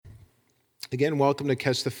Again, welcome to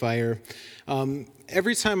Catch the Fire.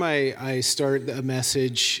 Every time I start a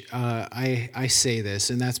message, I say this,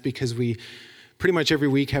 and that's because we pretty much every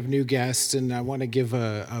week have new guests, and I want to give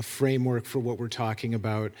a framework for what we're talking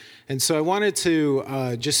about. And so I wanted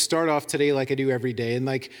to just start off today like I do every day, and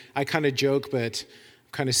like I kind of joke, but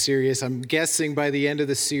I'm kind of serious. I'm guessing by the end of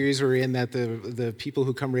the series we're in that the people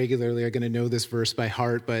who come regularly are going to know this verse by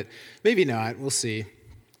heart, but maybe not. We'll see.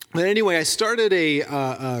 But anyway, I started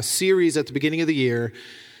a series at the beginning of the year.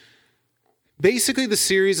 Basically, the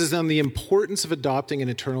series is on the importance of adopting an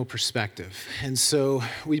eternal perspective. And so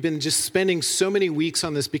we've been just spending so many weeks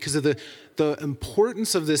on this because of the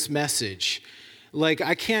importance of this message. Like,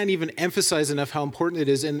 I can't even emphasize enough how important it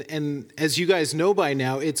is. And as you guys know by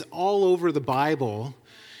now, it's all over the Bible.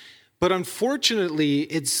 But unfortunately,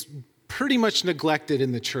 it's pretty much neglected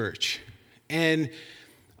in the church. And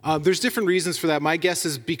there's different reasons for that. My guess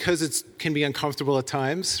is because it can be uncomfortable at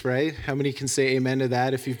times, right? How many can say amen to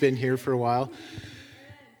that if you've been here for a while?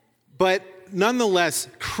 But nonetheless,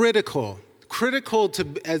 critical to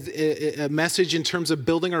as a message in terms of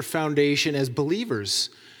building our foundation as believers.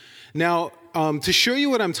 Now, to show you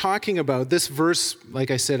what I'm talking about, this verse, like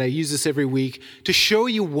I said, I use this every week to show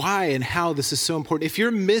you why and how this is so important. If you're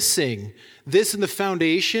missing this in the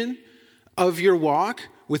foundation of your walk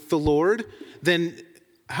with the Lord, then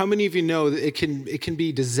how many of you know that it can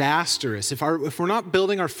be disastrous? If we're not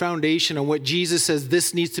building our foundation on what Jesus says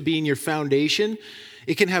this needs to be in your foundation,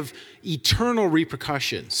 it can have eternal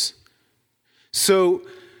repercussions. So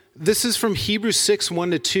this is from Hebrews 6,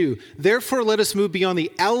 1-2. Therefore, let us move beyond the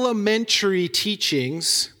elementary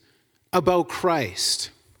teachings about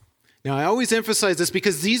Christ. Now, I always emphasize this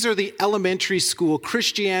because these are the elementary school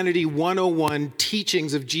Christianity 101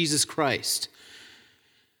 teachings of Jesus Christ.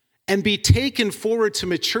 And be taken forward to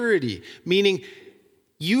maturity, meaning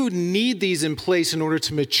you need these in place in order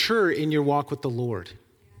to mature in your walk with the Lord.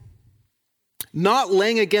 Not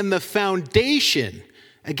laying again the foundation.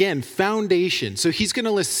 Again, foundation. So he's going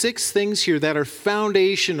to list 6 things here that are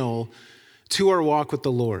foundational to our walk with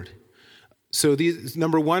the Lord. So these,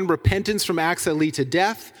 number 1, repentance from acts that lead to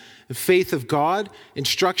death, the faith of God,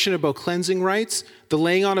 instruction about cleansing rites, the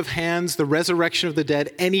laying on of hands, the resurrection of the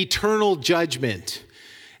dead, and eternal judgment.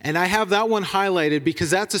 And I have that one highlighted because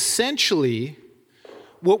that's essentially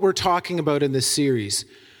what we're talking about in this series.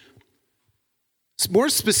 More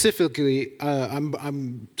specifically,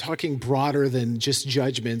 I'm talking broader than just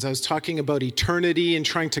judgments. I was talking about eternity and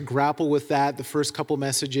trying to grapple with that the first couple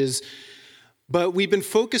messages. But we've been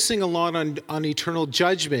focusing a lot on eternal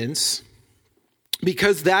judgments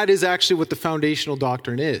because that is actually what the foundational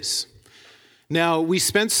doctrine is. Now, we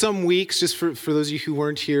spent some weeks, just for those of you who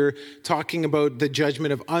weren't here, talking about the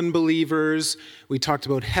judgment of unbelievers. We talked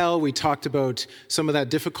about hell. We talked about some of that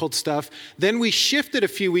difficult stuff. Then we shifted a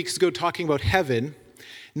few weeks ago talking about heaven.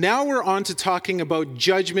 Now we're on to talking about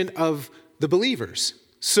judgment of the believers.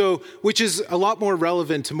 So, which is a lot more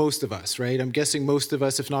relevant to most of us, right? I'm guessing most of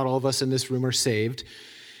us, if not all of us in this room, are saved.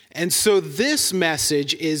 And so this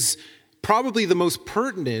message is probably the most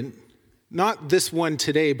pertinent. Not this one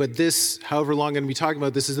today, but this, however long I'm going to be talking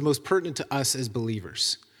about this, is the most pertinent to us as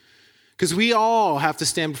believers. Because we all have to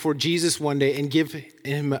stand before Jesus one day and give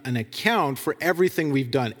him an account for everything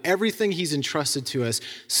we've done, everything he's entrusted to us.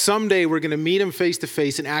 Someday we're going to meet him face to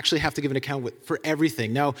face and actually have to give an account for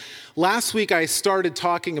everything. Now, last week I started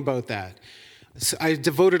talking about that. I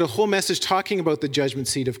devoted a whole message talking about the judgment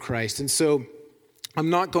seat of Christ. And so I'm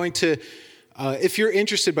not going to... if you're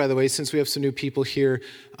interested, by the way, since we have some new people here,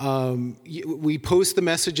 we post the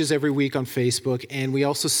messages every week on Facebook, and we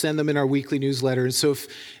also send them in our weekly newsletter. And so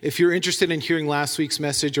if you're interested in hearing last week's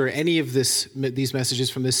message or any of these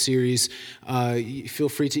messages from this series, feel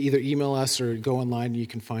free to either email us or go online and you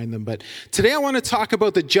can find them. But today I want to talk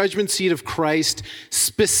about the judgment seat of Christ,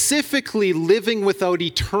 specifically living without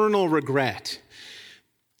eternal regret.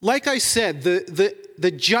 Like I said,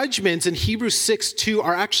 the judgments in Hebrews 6:2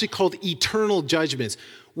 are actually called eternal judgments.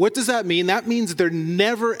 What does that mean? That means they're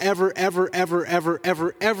never, ever, ever, ever, ever,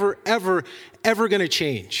 ever, ever, ever, ever going to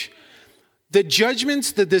change. The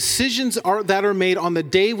judgments, the decisions that are made on the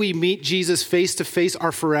day we meet Jesus face to face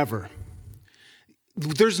are forever.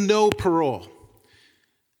 There's no parole.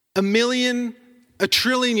 A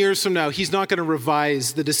trillion years from now, he's not going to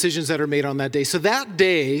revise the decisions that are made on that day. So that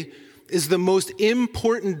day is the most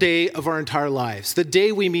important day of our entire lives, the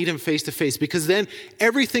day we meet him face to face, because then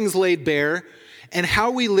everything's laid bare, and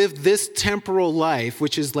how we live this temporal life,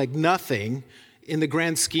 which is like nothing in the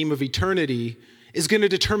grand scheme of eternity, is going to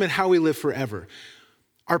determine how we live forever.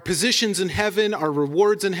 our positions in heaven, our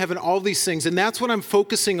rewards in heaven, all these things. And that's what I'm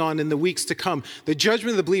focusing on in the weeks to come. The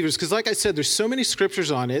judgment of the believers, because like I said, there's so many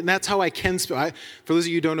scriptures on it, and that's how I can, for those of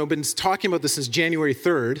you who don't know, I've been talking about this since January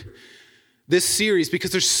 3rd, this series,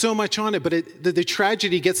 because there's so much on it, but the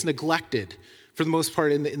tragedy gets neglected for the most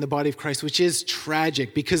part in the body of Christ, which is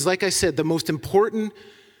tragic, because like I said, the most important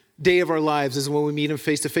day of our lives is when we meet him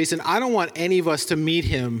face to face, and I don't want any of us to meet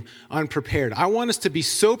him unprepared. I want us to be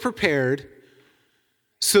so prepared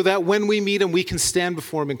so that when we meet him, we can stand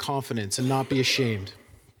before him in confidence and not be ashamed.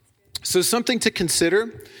 So something to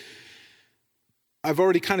consider. I've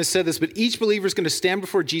already kind of said this, but each believer is going to stand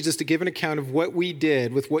before Jesus to give an account of what we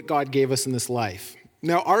did with what God gave us in this life.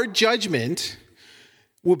 Now, our judgment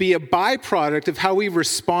will be a byproduct of how we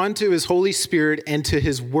respond to his Holy Spirit and to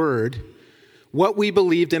his word, what we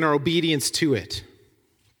believed in our obedience to it.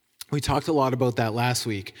 We talked a lot about that last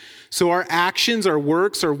week. So our actions, our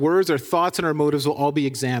works, our words, our thoughts, and our motives will all be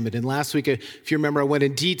examined. And last week, if you remember, I went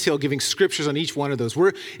in detail giving scriptures on each one of those.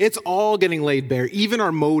 It's all getting laid bare. Even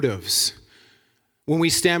our motives, when we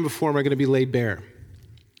stand before him, are going to be laid bare.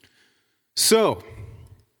 So,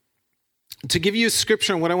 to give you a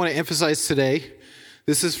scripture on what I want to emphasize today,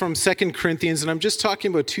 this is from 2 Corinthians, and I'm just talking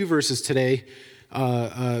about 2 verses today.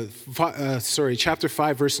 Chapter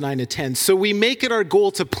 5, verse 9 to 10. So we make it our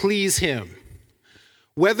goal to please him,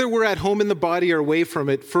 whether we're at home in the body or away from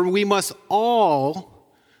it, for we must all,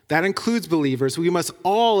 that includes believers, we must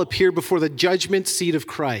all appear before the judgment seat of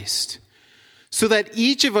Christ, so that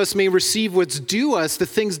each of us may receive what's due us, the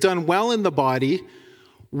things done well in the body,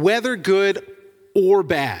 whether good or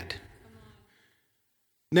bad.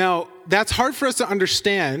 Now, that's hard for us to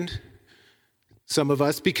understand, some of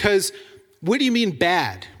us, because what do you mean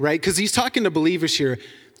bad, right? Because he's talking to believers here.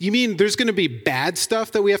 You mean there's going to be bad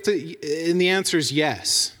stuff that we have to, and the answer is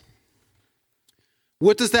yes.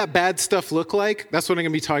 What does that bad stuff look like? That's what I'm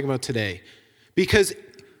going to be talking about today. Because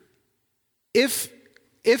if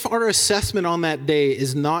our assessment on that day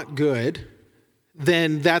is not good,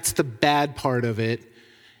 then that's the bad part of it.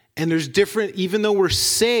 And there's different, even though we're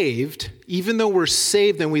saved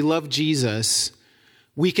and we love Jesus,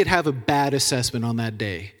 we could have a bad assessment on that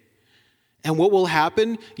day. And what will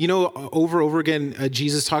happen, over and over again,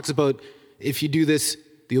 Jesus talks about if you do this,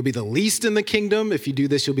 you'll be the least in the kingdom. If you do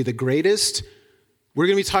this, you'll be the greatest. We're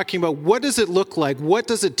going to be talking about what does it look like? What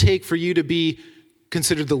does it take for you to be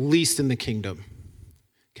considered the least in the kingdom?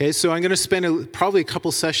 Okay, so I'm going to spend probably a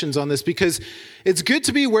couple sessions on this because it's good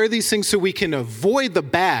to be aware of these things so we can avoid the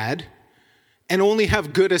bad and only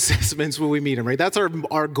have good assessments when we meet him, right? That's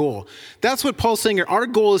our goal. That's what Paul's saying here. Our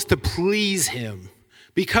goal is to please him,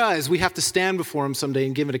 because we have to stand before him someday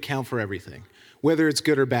and give an account for everything, whether it's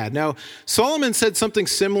good or bad. Now, Solomon said something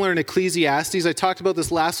similar in Ecclesiastes. I talked about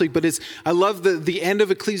this last week, but I love the end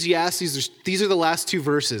of Ecclesiastes. These are the last 2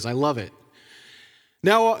 verses. I love it.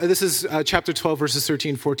 Now, this is chapter 12, verses 13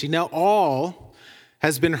 and 14. Now, all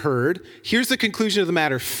has been heard. Here's the conclusion of the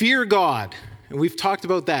matter. Fear God. And we've talked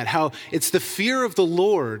about that, how it's the fear of the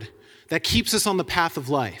Lord that keeps us on the path of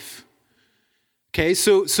life. Okay,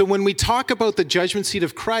 so when we talk about the judgment seat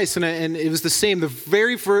of Christ, and it was the same, the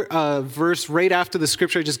very verse right after the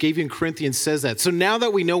scripture I just gave you in Corinthians says that. So now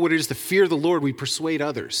that we know what it is to fear the Lord, we persuade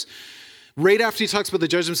others. Right after he talks about the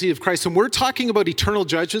judgment seat of Christ, when we're talking about eternal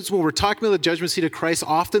judgments, when we're talking about the judgment seat of Christ,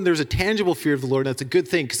 often there's a tangible fear of the Lord. That's a good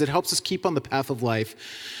thing because it helps us keep on the path of life.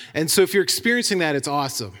 And so if you're experiencing that, it's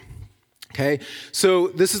awesome. Okay, so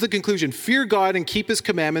this is the conclusion. Fear God and keep his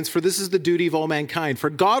commandments, for this is the duty of all mankind. For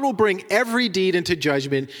God will bring every deed into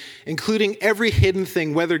judgment, including every hidden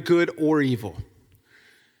thing, whether good or evil.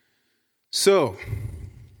 So,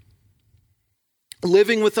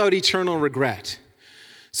 living without eternal regret.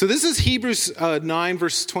 So this is Hebrews 9,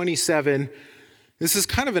 verse 27. This is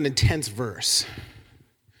kind of an intense verse.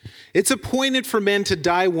 It's appointed for men to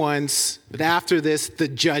die once, but after this, the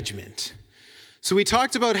judgment. So we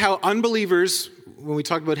talked about how unbelievers, when we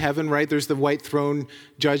talked about heaven, right, there's the white throne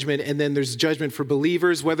judgment, and then there's judgment for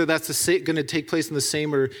believers. Whether that's going to take place in the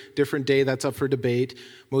same or different day, that's up for debate.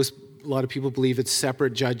 A lot of people believe it's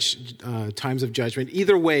separate times of judgment.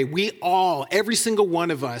 Either way, every single one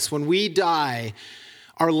of us, when we die,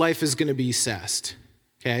 our life is going to be assessed,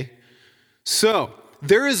 okay? So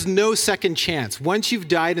there is no second chance. Once you've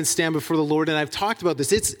died and stand before the Lord, and I've talked about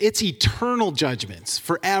this, it's eternal judgments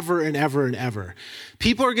forever and ever and ever.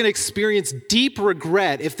 People are going to experience deep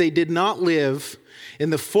regret if they did not live in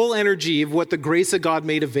the full energy of what the grace of God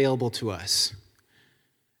made available to us.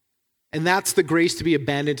 And that's the grace to be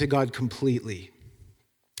abandoned to God completely.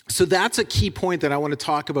 So that's a key point that I want to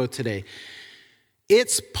talk about today.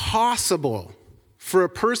 It's possible for a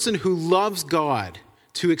person who loves God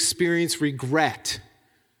to experience regret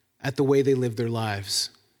at the way they live their lives.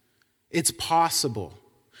 It's possible.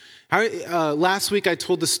 Last week I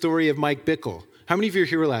told the story of Mike Bickle. How many of you were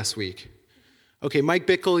here last week? Okay, Mike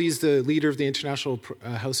Bickle, he's the leader of the International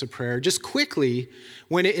House of Prayer. Just quickly,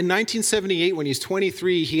 in 1978, when he was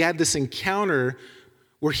 23, he had this encounter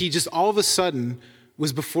where he just all of a sudden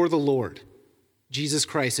was before the Lord, Jesus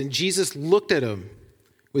Christ. And Jesus looked at him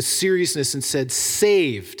with seriousness and said,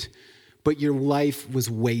 "Saved, but your life was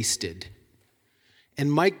wasted."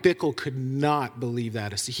 And Mike Bickle could not believe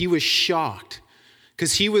that. He was shocked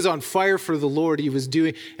because he was on fire for the Lord. He was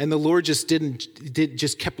doing, and the Lord just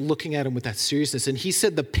kept looking at him with that seriousness. And he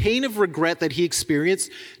said the pain of regret that he experienced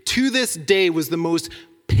to this day was the most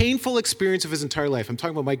painful experience of his entire life. I'm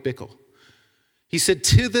talking about Mike Bickle. He said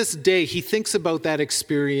to this day, he thinks about that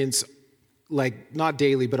experience like not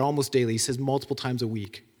daily, but almost daily. He says multiple times a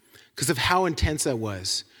week because of how intense that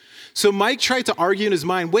was. So Mike tried to argue in his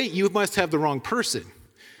mind, wait, you must have the wrong person.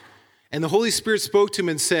 And the Holy Spirit spoke to him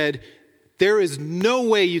and said, there is no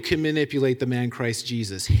way you can manipulate the man Christ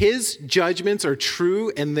Jesus. His judgments are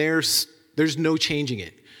true and there's no changing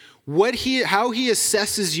it. How he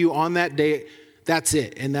assesses you on that day, that's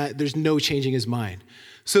it. And that there's no changing his mind.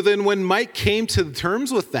 So then when Mike came to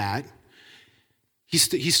terms with that, he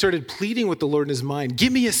started pleading with the Lord in his mind,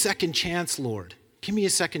 give me a second chance, Lord. Give me a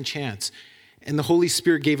second chance. And the Holy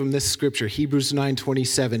Spirit gave him this scripture, Hebrews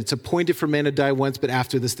 9:27. It's appointed for man to die once, but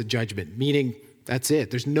after this, the judgment. Meaning, that's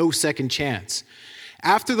it. There's no second chance.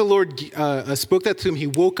 After the Lord spoke that to him, he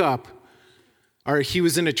woke up, or he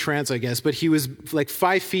was in a trance, I guess, but he was like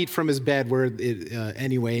 5 feet from his bed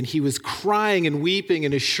anyway, and he was crying and weeping,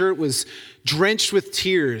 and his shirt was drenched with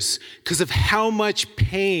tears because of how much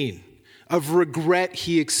pain of regret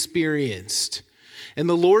he experienced. And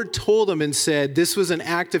the Lord told him and said, this was an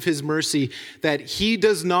act of his mercy, that he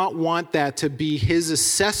does not want that to be his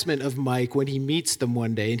assessment of Mike when he meets them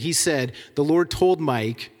one day. And he said, the Lord told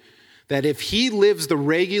Mike that if he lives the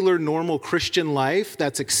regular, normal Christian life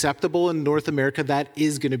that's acceptable in North America, that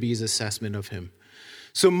is going to be his assessment of him.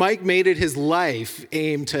 So Mike made it his life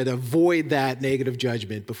aim to avoid that negative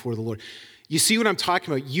judgment before the Lord. You see what I'm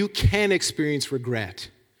talking about? You can experience regret.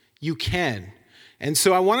 You can. And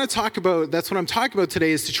so I want to talk about, that's what I'm talking about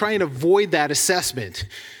today, is to try and avoid that assessment.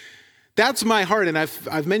 That's my heart, and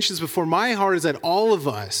I've mentioned this before. My heart is that all of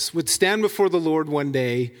us would stand before the Lord one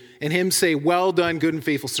day and him say, well done, good and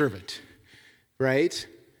faithful servant, right?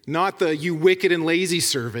 Not the you wicked and lazy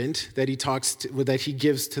servant that he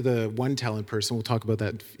gives to the one talent person. We'll talk about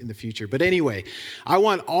that in the future. But anyway, I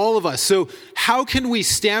want all of us. So how can we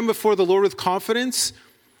stand before the Lord with confidence?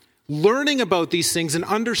 Learning about these things and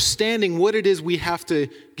understanding what it is we have to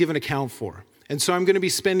give an account for. And so I'm going to be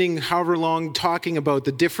spending however long talking about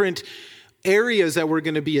the different areas that we're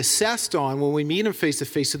going to be assessed on when we meet him face to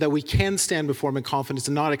face so that we can stand before him in confidence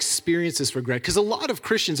and not experience this regret. Because a lot of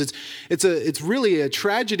Christians, it's really a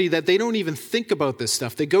tragedy that they don't even think about this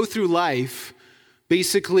stuff. They go through life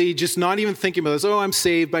basically just not even thinking about this, oh, I'm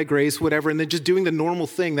saved by grace, whatever, and then just doing the normal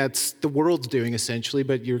thing that's the world's doing essentially,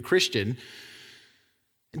 but you're a Christian.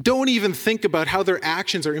 Don't even think about how their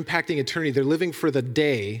actions are impacting eternity. They're living for the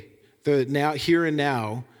day, the now, here and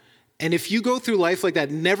now. And if you go through life like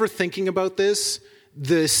that, never thinking about this,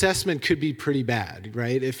 the assessment could be pretty bad,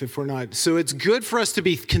 right? If we're not. So it's good for us to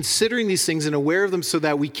be considering these things and aware of them so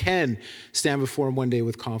that we can stand before him one day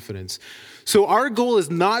with confidence. So our goal is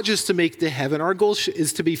not just to make it to heaven. Our goal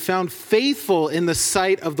is to be found faithful in the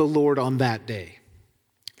sight of the Lord on that day.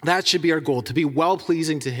 That should be our goal, to be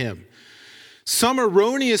well-pleasing to him. Some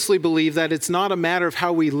erroneously believe that it's not a matter of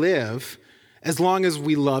how we live as long as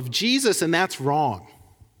we love Jesus, and that's wrong.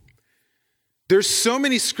 There's so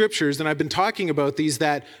many scriptures, and I've been talking about these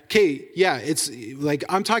that, okay, yeah, it's like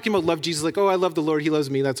I'm talking about love Jesus, like, oh, I love the Lord, he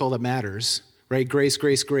loves me, that's all that matters, right? Grace,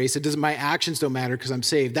 grace, grace. It doesn't, my actions don't matter because I'm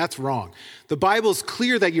saved. That's wrong. The Bible's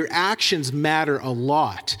clear that your actions matter a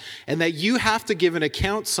lot, and that you have to give an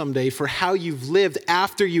account someday for how you've lived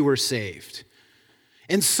after you were saved.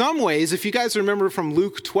 In some ways, if you guys remember from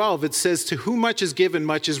Luke 12, it says, to whom much is given,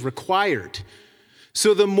 much is required.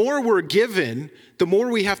 So the more we're given, the more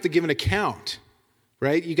we have to give an account,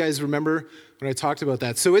 right? You guys remember when I talked about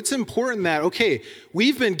that? So it's important that, okay,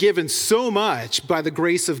 we've been given so much by the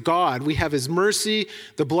grace of God. We have his mercy,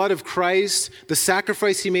 the blood of Christ, the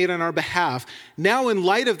sacrifice he made on our behalf. Now, in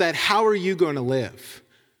light of that, how are you going to live?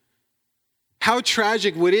 How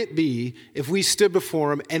tragic would it be if we stood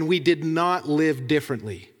before him and we did not live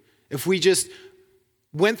differently? If we just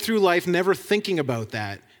went through life never thinking about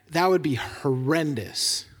that, that would be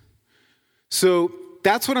horrendous. So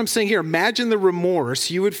that's what I'm saying here. Imagine the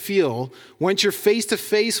remorse you would feel once you're face to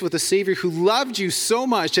face with a Savior who loved you so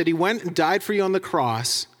much that he went and died for you on the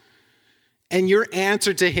cross, And your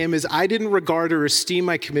answer to him is, I didn't regard or esteem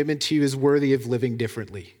my commitment to you as worthy of living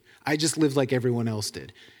differently. I just lived like everyone else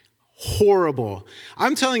did. Horrible.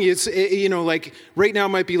 I'm telling you, it's, like right now it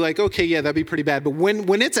might be like, okay, yeah, that'd be pretty bad. But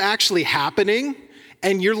when it's actually happening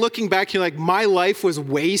and you're looking back, you're like, my life was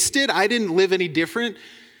wasted. I didn't live any different.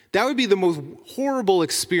 That would be the most horrible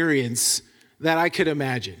experience that I could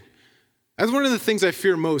imagine. That's one of the things I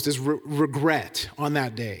fear most is regret on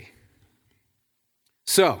that day.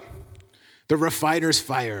 So, the refiner's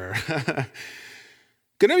fire.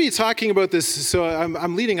 Going to be talking about this, so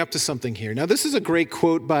I'm leading up to something here. Now, this is a great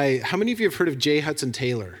quote by, how many of you have heard of J. Hudson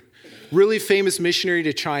Taylor? Really famous missionary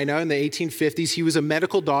to China in the 1850s. He was a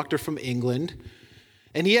medical doctor from England,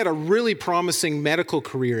 and he had a really promising medical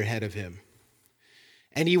career ahead of him.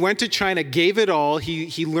 And he went to China, gave it all.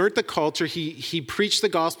 He learned the culture. He preached the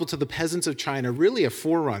gospel to the peasants of China, really a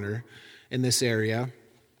forerunner in this area.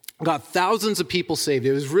 Got thousands of people saved.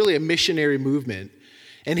 It was really a missionary movement.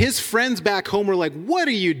 And his friends back home were like, what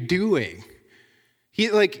are you doing?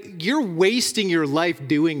 You're wasting your life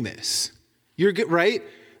doing this. You're good, right?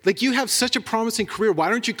 Like, you have such a promising career. Why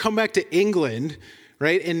don't you come back to England,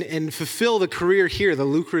 right, and fulfill the career here, the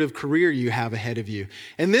lucrative career you have ahead of you?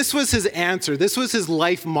 And this was his answer. This was his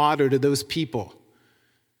life motto to those people.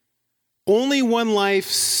 Only one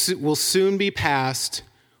life will soon be passed.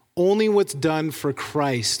 Only what's done for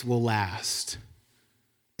Christ will last.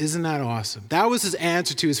 Isn't that awesome? That was his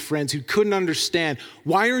answer to his friends who couldn't understand.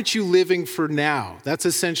 Why aren't you living for now? That's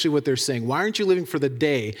essentially what they're saying. Why aren't you living for the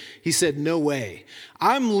day? He said, no way.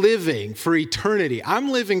 I'm living for eternity. I'm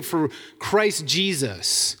living for Christ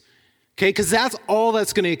Jesus. Okay, because that's all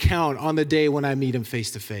that's going to count on the day when I meet him face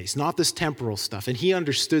to face, not this temporal stuff. And he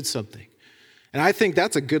understood something. And I think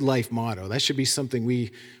that's a good life motto. That should be something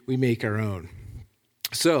we make our own.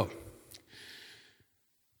 So,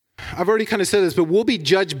 I've already kind of said this, but we'll be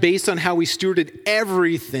judged based on how we stewarded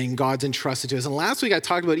everything God's entrusted to us. And last week I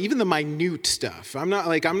talked about even the minute stuff. I'm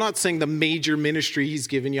not saying the major ministry he's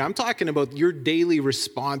given you. I'm talking about your daily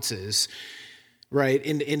responses, right?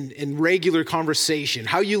 In regular conversation,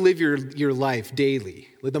 how you live your life daily,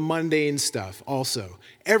 with the mundane stuff also.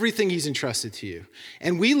 Everything he's entrusted to you.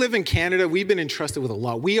 And we live in Canada, we've been entrusted with a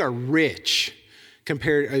lot. We are rich.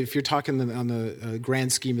 Compared, if you're talking on the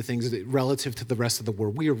grand scheme of things relative to the rest of the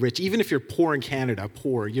world, we are rich. Even if you're poor in Canada,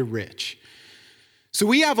 you're rich. So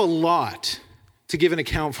we have a lot to give an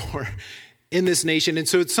account for in this nation. And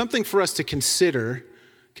so it's something for us to consider,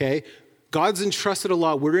 okay? God's entrusted a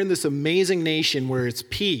lot. We're in this amazing nation where it's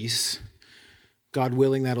peace. God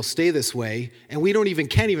willing, that'll stay this way. And we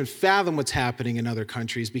can't even fathom what's happening in other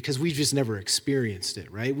countries because we've just never experienced it,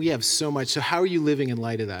 right? We have so much. So how are you living in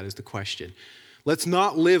light of that is the question. Let's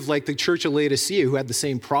not live like the church of Laodicea who had the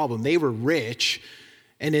same problem. They were rich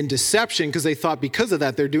and in deception because they thought because of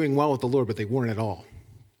that they're doing well with the Lord, but they weren't at all.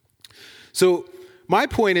 So my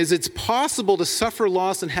point is it's possible to suffer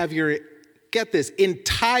loss and have your, get this,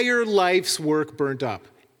 entire life's work burnt up.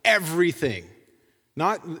 Everything.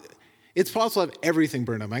 It's possible to have everything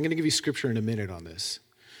burned up. I'm going to give you scripture in a minute on this.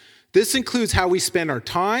 This includes how we spend our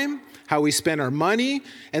time, how we spend our money,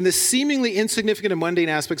 and the seemingly insignificant and mundane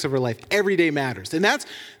aspects of our life. Every day matters. And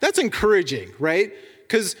that's encouraging, right?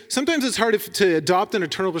 Because sometimes it's hard to adopt an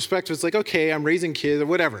eternal perspective. It's like, okay, I'm raising kids or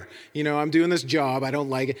whatever. I'm doing this job. I don't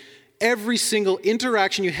like it. Every single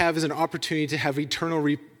interaction you have is an opportunity to have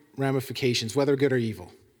eternal ramifications, whether good or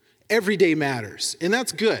evil. Every day matters. And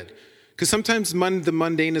that's good. Because sometimes the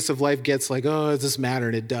mundaneness of life gets like, oh, does this matter?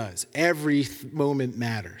 And it does. Every moment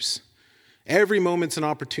matters. Every moment's an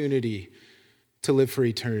opportunity to live for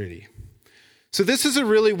eternity. So this is a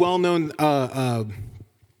really well-known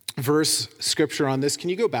verse scripture on this. Can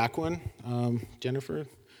you go back one, Jennifer?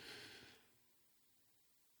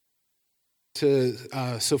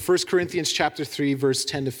 So 1 Corinthians chapter 3, verse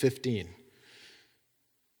 10 to 15.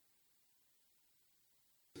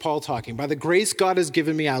 Paul talking, by the grace God has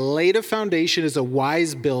given me, I laid a foundation as a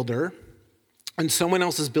wise builder, and someone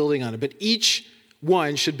else is building on it. But each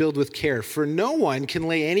one should build with care, for no one can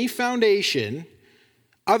lay any foundation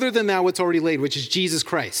other than that what's already laid, which is Jesus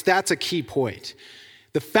Christ. That's a key point.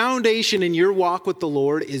 The foundation in your walk with the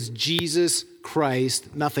Lord is Jesus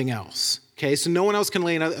Christ, nothing else. Okay, so no one else can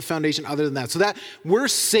lay a foundation other than that. So that we're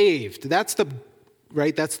saved. That's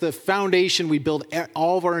the foundation we build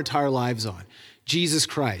all of our entire lives on. Jesus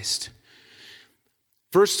Christ.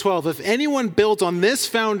 Verse 12, if anyone builds on this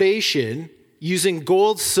foundation using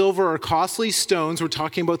gold, silver, or costly stones, we're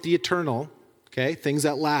talking about the eternal, okay, things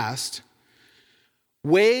that last,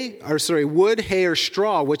 wood, hay, or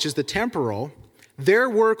straw, which is the temporal, their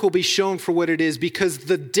work will be shown for what it is, because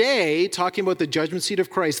the day, talking about the judgment seat of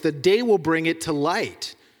Christ, the day will bring it to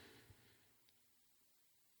light.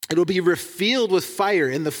 It'll be refilled with fire,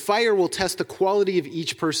 and the fire will test the quality of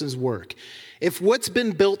each person's work. If what's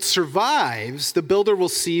been built survives, the builder will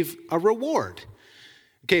receive a reward.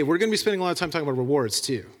 Okay, we're going to be spending a lot of time talking about rewards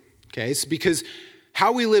too. Okay, it's because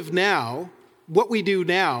how we live now, what we do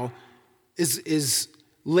now, is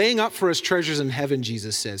laying up for us treasures in heaven,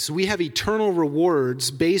 Jesus says. So we have eternal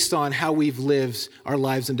rewards based on how we've lived our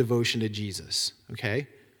lives in devotion to Jesus. Okay?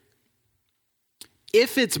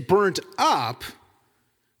 If it's burnt up,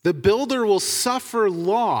 the builder will suffer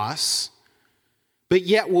loss, but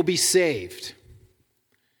yet will be saved,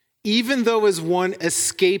 even though as one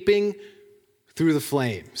escaping through the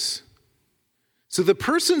flames. So the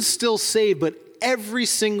person's still saved, but every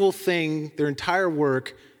single thing, their entire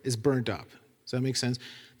work, is burnt up. Does that make sense?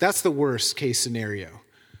 That's the worst case scenario.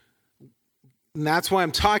 And that's why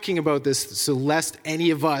I'm talking about this, so lest any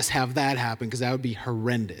of us have that happen, because that would be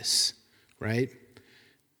horrendous, right?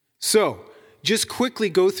 So, just quickly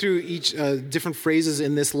go through each different phrases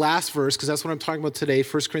in this last verse, because that's what I'm talking about today,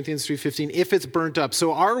 1 Corinthians 3:15, if it's burnt up.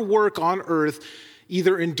 So our work on earth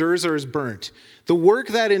either endures or is burnt. The work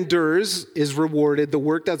that endures is rewarded. The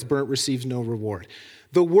work that's burnt receives no reward.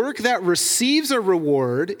 The work that receives a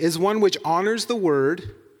reward is one which honors the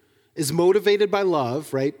word, is motivated by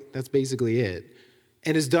love, right? That's basically it.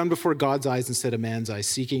 And is done before God's eyes instead of man's eyes,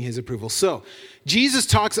 seeking his approval. So Jesus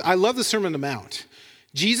talks, I love the Sermon on the Mount.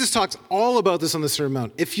 Jesus talks all about this on the Sermon on the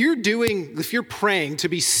Mount. If you're praying to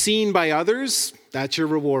be seen by others, that's your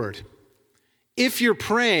reward. If you're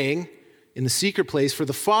praying in the secret place for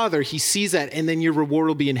the Father, he sees that, and then your reward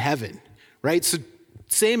will be in heaven, right? So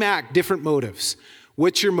same act, different motives.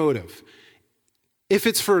 What's your motive? If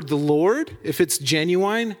it's for the Lord, if it's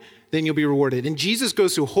genuine, then you'll be rewarded. And Jesus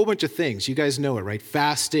goes through a whole bunch of things. You guys know it, right?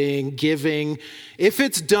 Fasting, giving. If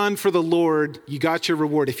it's done for the Lord, you got your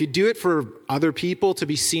reward. If you do it for other people to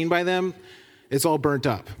be seen by them, it's all burnt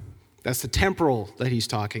up. That's the temporal that he's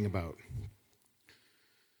talking about.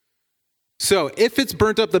 So if it's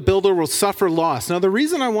burnt up, the builder will suffer loss. Now, the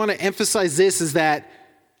reason I want to emphasize this is that,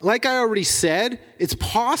 like I already said, it's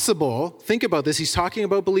possible, think about this, he's talking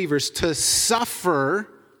about believers, to suffer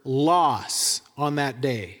loss on that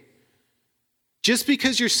day. Just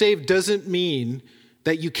because you're saved doesn't mean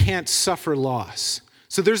that you can't suffer loss.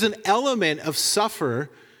 So there's an element of suffer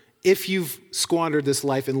if you've squandered this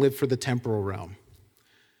life and lived for the temporal realm.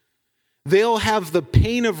 They'll have the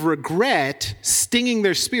pain of regret stinging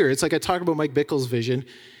their spirits, like I talked about Mike Bickle's vision,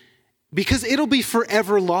 because it'll be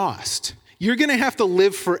forever lost. You're going to have to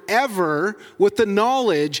live forever with the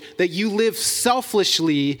knowledge that you live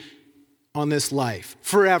selfishly on this life,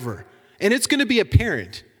 forever. And it's going to be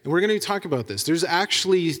apparent. And we're going to talk about this. There's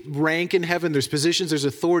actually rank in heaven, there's positions, there's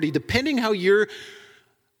authority. Depending how you're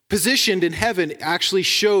positioned in heaven actually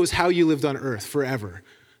shows how you lived on earth forever.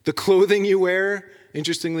 The clothing you wear,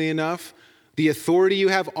 interestingly enough, the authority you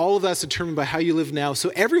have, all of that's determined by how you live now.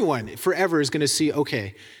 So everyone forever is going to see,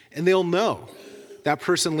 okay, and they'll know that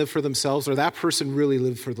person lived for themselves or that person really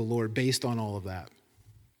lived for the Lord based on all of that.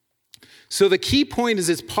 So the key point is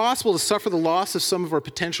it's possible to suffer the loss of some of our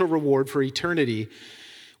potential reward for eternity,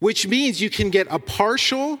 which means you can get a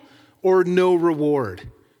partial or no reward.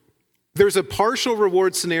 There's a partial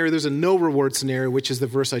reward scenario, there's a no reward scenario, which is the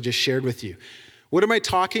verse I just shared with you. What am I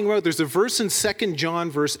talking about? There's a verse in 2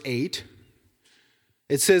 John verse 8.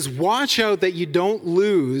 It says, watch out that you don't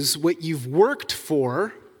lose what you've worked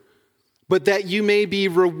for, but that you may be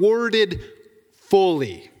rewarded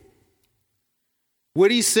fully. What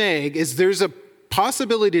he's saying is there's a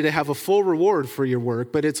possibility to have a full reward for your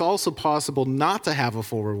work, but it's also possible not to have a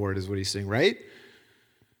full reward, is what he's saying, right?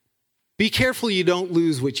 Be careful you don't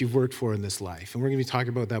lose what you've worked for in this life. And we're going to be talking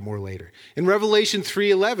about that more later. In Revelation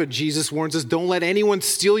 3:11, Jesus warns us, don't let anyone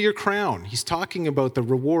steal your crown. He's talking about the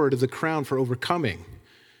reward of the crown for overcoming.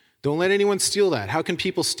 Don't let anyone steal that. How can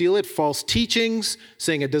people steal it? False teachings,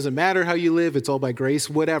 saying it doesn't matter how you live, it's all by grace,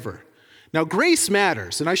 whatever. Now, grace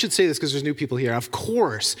matters, and I should say this because there's new people here. Of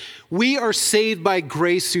course, we are saved by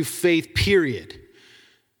grace through faith, period.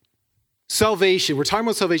 Salvation, we're talking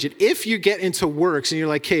about salvation. If you get into works and you're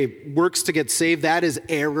like, hey, works to get saved, that is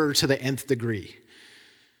error to the nth degree.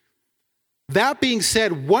 That being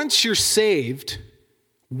said, once you're saved,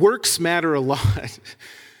 works matter a lot,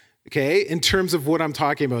 okay, in terms of what I'm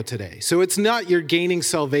talking about today. So it's not you're gaining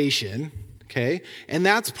salvation. Okay, and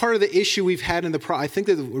that's part of the issue we've had in I think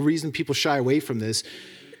that the reason people shy away from this,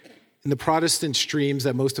 in the Protestant streams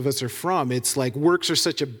that most of us are from, it's like works are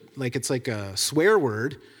it's like a swear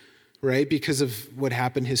word, right, because of what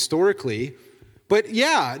happened historically. But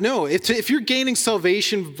yeah, no, if you're gaining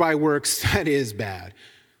salvation by works, that is bad.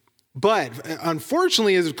 But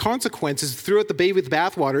unfortunately, as a consequence, throw out the baby with the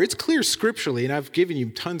bathwater. It's clear scripturally, and I've given you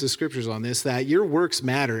tons of scriptures on this, that your works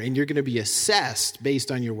matter, and you're going to be assessed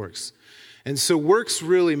based on your works. And so works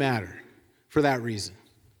really matter for that reason.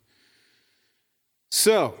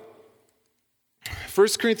 So, 1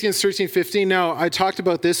 Corinthians 13:15. Now, I talked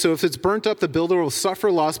about this. So if it's burnt up, the builder will suffer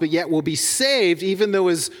loss, but yet will be saved, even though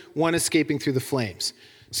as one escaping through the flames.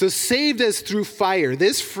 So saved as through fire.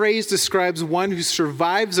 This phrase describes one who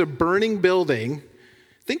survives a burning building.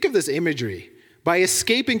 Think of this imagery. By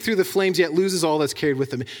escaping through the flames, yet loses all that's carried with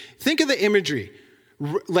them. Think of the imagery.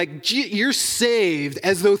 Like you're saved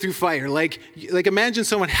as though through fire. Like imagine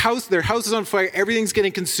someone their house is on fire, everything's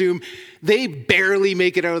getting consumed. They barely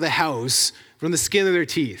make it out of the house from the skin of their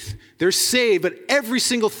teeth. They're saved, but every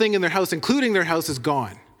single thing in their house, including their house, is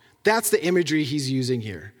gone. That's the imagery he's using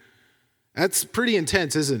here. That's pretty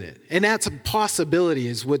intense, isn't it? And that's a possibility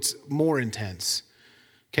is what's more intense.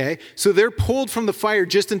 Okay? So they're pulled from the fire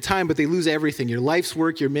just in time, but they lose everything. Your life's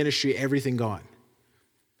work, your ministry, everything gone.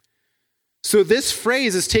 So this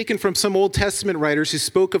phrase is taken from some Old Testament writers who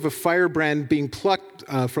spoke of a firebrand being plucked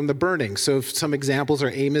from the burning. So some examples are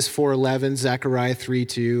Amos 4:11, Zechariah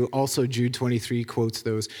 3:2, also Jude 23 quotes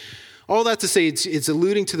those. All that to say, it's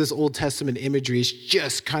alluding to this Old Testament imagery. It's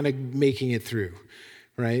just kind of making it through,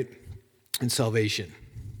 right? And salvation.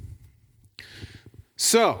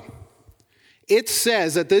 So, it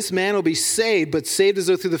says that this man will be saved, but saved as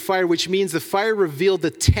though through the fire, which means the fire revealed the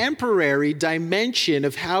temporary dimension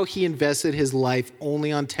of how he invested his life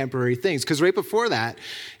only on temporary things. Because right before that,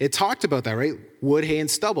 it talked about that, right? Wood, hay, and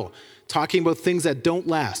stubble. Talking about things that don't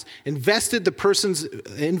last. The person's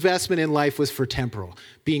investment in life was for temporal.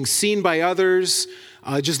 Being seen by others,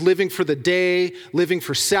 just living for the day, living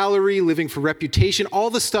for salary, living for reputation, all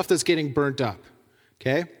the stuff that's getting burnt up.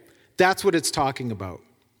 Okay? That's what it's talking about.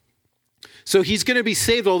 So he's going to be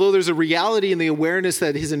saved, although there's a reality in the awareness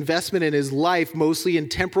that his investment in his life, mostly in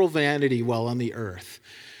temporal vanity while on the earth.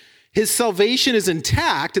 His salvation is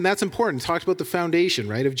intact, and that's important. Talked about the foundation,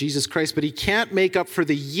 right, of Jesus Christ, but he can't make up for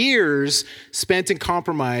the years spent in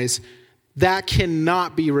compromise. That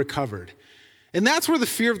cannot be recovered. And that's where the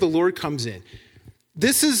fear of the Lord comes in.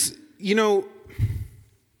 This is, you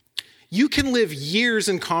can live years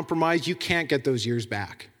in compromise. You can't get those years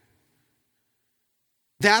back.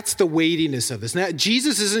 That's the weightiness of this. Now,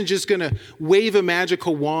 Jesus isn't just going to wave a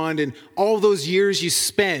magical wand and all those years you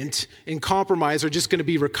spent in compromise are just going to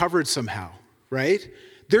be recovered somehow, right?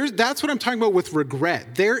 That's what I'm talking about with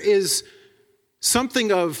regret. There is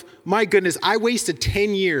something of, my goodness, I wasted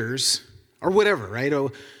 10 years or whatever, right?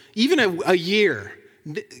 Oh, even a year.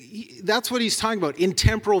 That's what he's talking about, in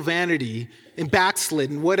temporal vanity, in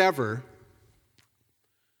backslidden, whatever.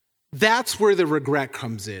 That's where the regret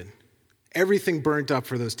comes in. Everything burnt up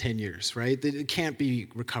for those 10 years, right? It can't be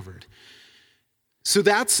recovered. So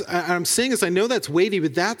I'm saying this, I know that's weighty,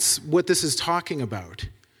 but that's what this is talking about.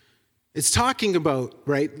 It's talking about,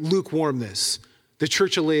 right, lukewarmness, the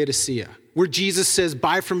church of Laodicea, where Jesus says,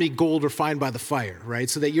 buy from me gold refined by the fire, right?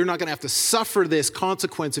 So that you're not going to have to suffer this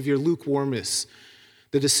consequence of your lukewarmness,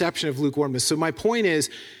 the deception of lukewarmness. So my point is,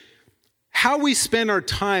 how we spend our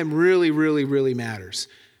time really, really, really matters.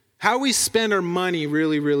 How we spend our money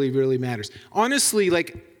really, really, really matters. Honestly,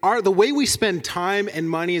 the way we spend time and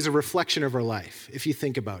money is a reflection of our life, if you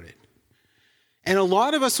think about it. And a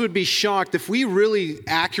lot of us would be shocked if we really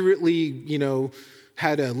accurately,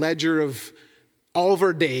 had a ledger of all of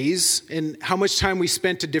our days and how much time we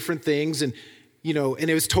spent to different things and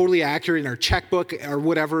it was totally accurate in our checkbook or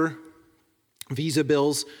whatever, Visa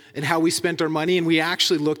bills, and how we spent our money, and we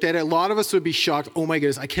actually looked at it. A lot of us would be shocked. Oh my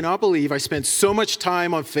goodness, I cannot believe I spent so much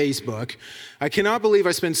time on Facebook. I cannot believe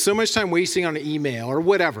I spent so much time wasting on an email or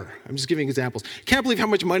whatever. I'm just giving examples. Can't believe how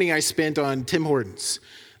much money I spent on Tim Hortons.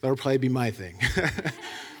 That would probably be my thing.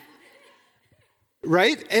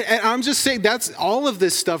 Right? And I'm just saying that's all of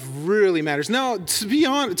this stuff really matters. Now,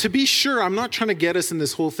 to be sure, I'm not trying to get us in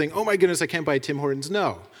this whole thing. Oh my goodness, I can't buy Tim Hortons.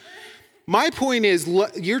 No. My point is,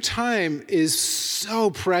 your time is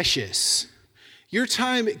so precious. Your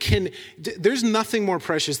time there's nothing more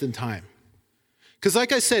precious than time. Because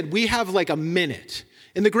like I said, we have like a minute.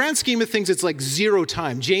 In the grand scheme of things, it's like zero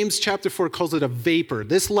time. James chapter 4 calls it a vapor.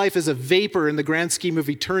 This life is a vapor in the grand scheme of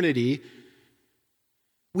eternity.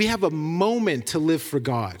 We have a moment to live for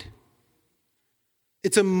God.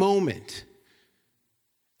 It's a moment.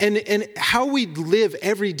 And how we live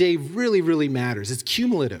every day really, really matters. It's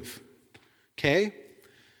cumulative. Okay?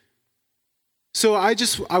 So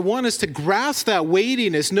I want us to grasp that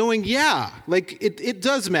weightiness, knowing, it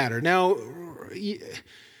does matter. Now,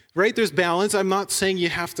 right, there's balance. I'm not saying you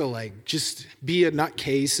have to just be a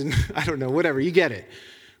nutcase and I don't know, whatever, you get it.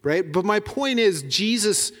 right? But my point is,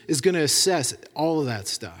 Jesus is going to assess all of that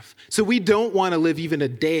stuff. So we don't want to live even a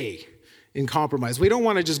day in compromise. We don't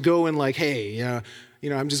want to just go and like, hey,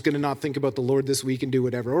 I'm just going to not think about the Lord this week and do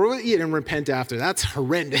whatever, or and repent after. That's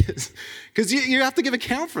horrendous because you have to give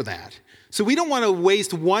account for that. So we don't want to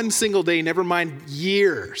waste one single day, never mind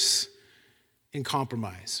years, in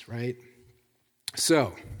compromise, right?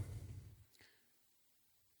 So,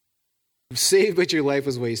 saved, but your life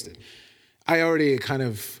was wasted. I already kind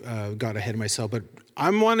of got ahead of myself, but I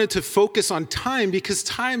wanted to focus on time because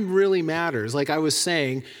time really matters, like I was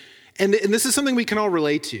saying. And this is something we can all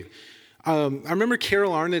relate to. I remember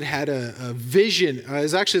Carol Arnott had a vision. It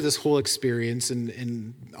was actually this whole experience,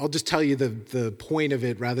 and I'll just tell you the point of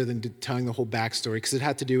it rather than telling the whole backstory, because it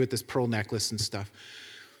had to do with this pearl necklace and stuff.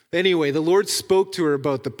 Anyway, the Lord spoke to her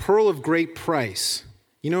about the pearl of great price.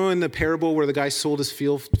 You know, in the parable where the guy sold his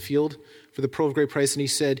field for the pearl of great price, and he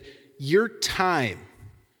said, your time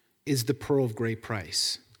is the pearl of great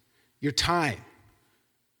price. Your time.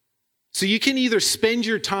 So you can either spend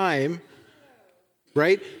your time,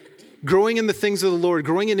 right, growing in the things of the Lord,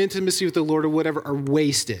 growing in intimacy with the Lord or whatever, or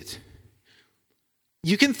waste it.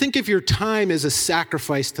 You can think of your time as a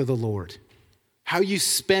sacrifice to the Lord. How you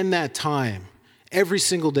spend that time every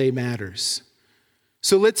single day matters.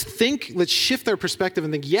 So let's shift our perspective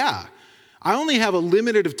and think, yeah, I only have a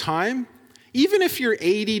limited of time. Even if you're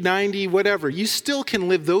 80, 90, whatever, you still can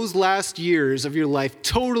live those last years of your life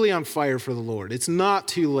totally on fire for the Lord. It's not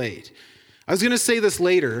too late. I was going to say this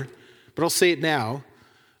later, but I'll say it now.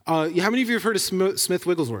 How many of you have heard of Smith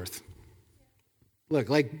Wigglesworth? Look,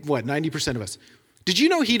 90% of us. Did you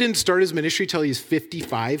know he didn't start his ministry till he was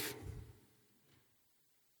 55?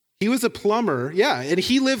 He was a plumber, yeah, and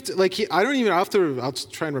he lived, I'll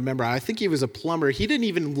try and remember. I think he was a plumber. He didn't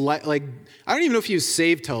even, I don't even know if he was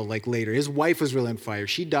saved till, later. His wife was really on fire.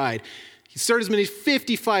 She died. He started his ministry,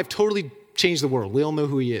 55, totally changed the world. We all know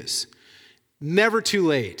who he is. Never too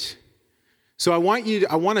late. So I want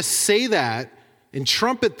to say that and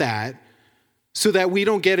trumpet that so that we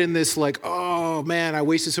don't get in this oh, man, I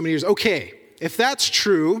wasted so many years. Okay, if that's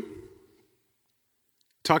true,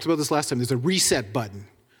 talked about this last time, there's a reset button.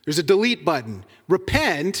 There's a delete button.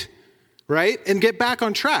 Repent, right? And get back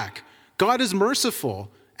on track. God is merciful.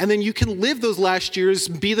 And then you can live those last years,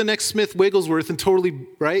 be the next Smith Wigglesworth and totally,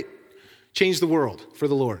 right? Change the world for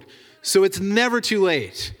the Lord. So it's never too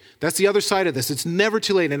late. That's the other side of this. It's never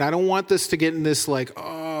too late. And I don't want this to get in this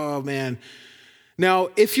oh, man. Now,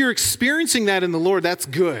 if you're experiencing that in the Lord, that's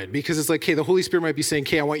good because it's hey, the Holy Spirit might be saying,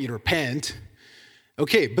 okay, I want you to repent.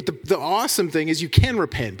 Okay, but the awesome thing is you can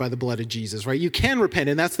repent by the blood of Jesus, right? You can repent,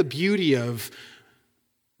 and that's the beauty of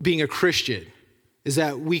being a Christian, is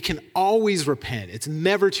that we can always repent. It's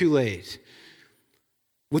never too late.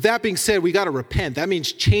 With that being said, we got to repent. That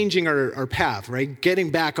means changing our path, right? Getting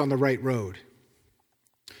back on the right road.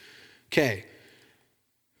 Okay.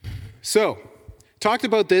 So, talked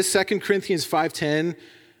about this, 2 Corinthians 5:10,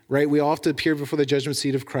 right? We all have to appear before the judgment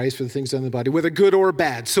seat of Christ for the things done in the body, whether good or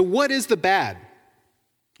bad. So what is the bad?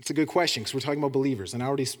 It's a good question because we're talking about believers, and I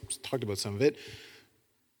already talked about some of it.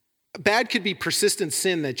 Bad could be persistent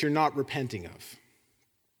sin that you're not repenting of.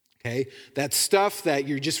 Okay? That stuff that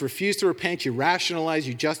you just refuse to repent, you rationalize,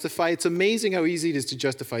 you justify. It's amazing how easy it is to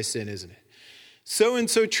justify sin, isn't it?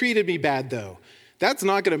 So-and-so treated me bad, though. That's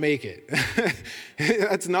not going to make it.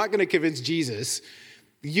 That's not going to convince Jesus.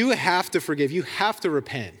 You have to forgive. You have to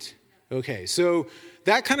repent. Okay, so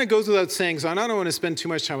that kind of goes without saying, so I don't want to spend too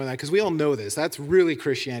much time on that because we all know this. That's really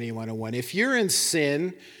Christianity 101. If you're in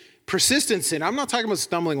sin, persistent sin, I'm not talking about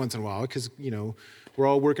stumbling once in a while because, we're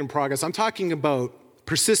all work in progress. I'm talking about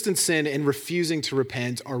persistent sin and refusing to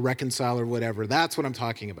repent or reconcile or whatever. That's what I'm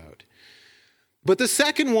talking about. But the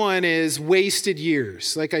second one is wasted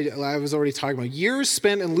years. Like I was already talking about, years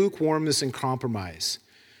spent in lukewarmness and compromise.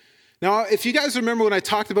 Now, if you guys remember when I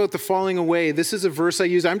talked about the falling away, this is a verse I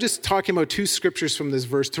use. I'm just talking about two scriptures from this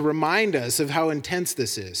verse to remind us of how intense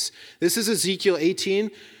this is. This is Ezekiel 18.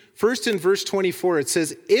 First in verse 24, it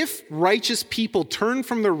says, if righteous people turn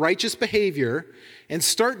from their righteous behavior and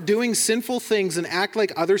start doing sinful things and act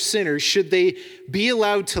like other sinners, should they be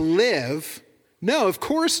allowed to live? No, of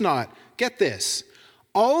course not. Get this.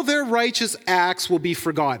 All their righteous acts will be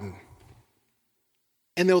forgotten,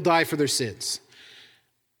 and they'll die for their sins.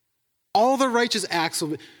 All the righteous acts will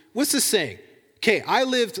be... What's this saying? Okay,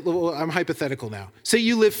 I'm hypothetical now. Say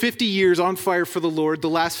you live 50 years on fire for the Lord. The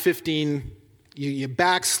last 15, you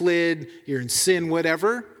backslid, you're in sin,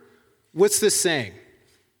 whatever. What's this saying?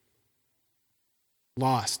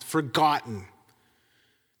 Lost, forgotten.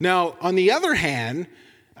 Now, on the other hand,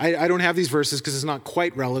 I don't have these verses because it's not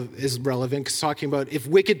quite as relevant, because talking about if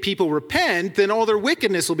wicked people repent, then all their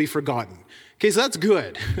wickedness will be forgotten. Okay, so that's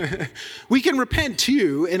good. We can repent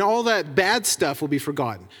too, and all that bad stuff will be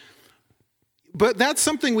forgotten. But that's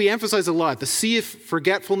something we emphasize a lot. The sea of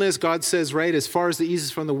forgetfulness, God says, right, as far as the east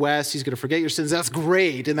is from the west, he's going to forget your sins. That's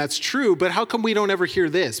great, and that's true, but how come we don't ever hear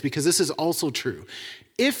this? Because this is also true.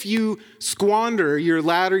 If you squander your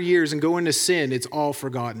latter years and go into sin, it's all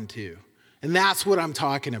forgotten too. And that's what I'm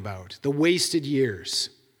talking about, the wasted years.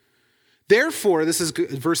 Therefore, this is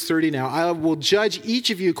verse 30 now, I will judge each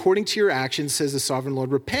of you according to your actions, says the sovereign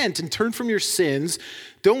Lord. Repent and turn from your sins.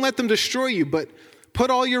 Don't let them destroy you, but put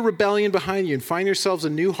all your rebellion behind you and find yourselves a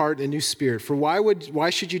new heart and a new spirit. For why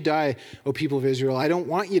should you die, O people of Israel? I don't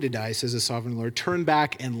want you to die, says the sovereign Lord. Turn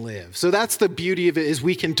back and live. So that's the beauty of it, is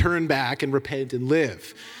we can turn back and repent and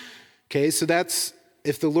live. Okay, so that's,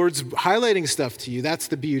 if the Lord's highlighting stuff to you, that's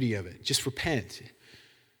the beauty of it. Just repent.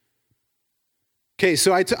 Okay,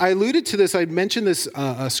 so I alluded to this. I mentioned this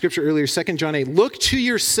scripture earlier, 2 John 8. Look to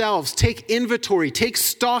yourselves. Take inventory. Take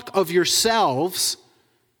stock of yourselves.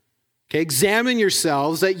 Okay, examine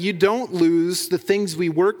yourselves that you don't lose the things we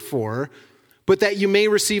worked for, but that you may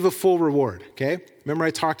receive a full reward. Okay, remember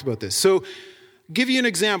I talked about this. So give you an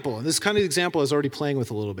example. And this kind of example I was already playing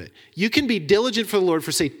with a little bit. You can be diligent for the Lord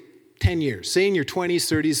for, say, 10 years, say in your 20s,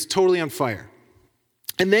 30s, totally on fire.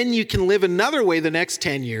 And then you can live another way the next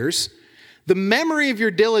 10 years. The memory of your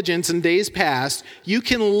diligence in days past, you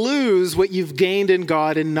can lose what you've gained in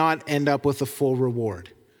God and not end up with a full reward.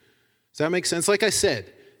 Does that make sense? Like I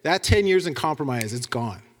said, that 10 years in compromise, it's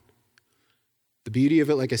gone. The beauty of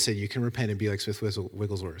it, like I said, you can repent and be like Smith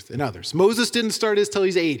Wigglesworth and others. Moses didn't start his till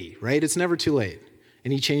he's 80, right? It's never too late.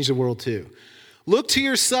 And he changed the world too. Look to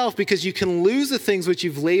yourself, because you can lose the things which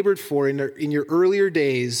you've labored for in your earlier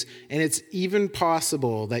days, and it's even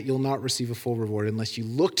possible that you'll not receive a full reward unless you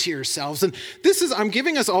look to yourselves. And I'm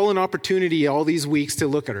giving us all an opportunity all these weeks to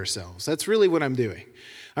look at ourselves. That's really what I'm doing.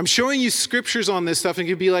 I'm showing you scriptures on this stuff, and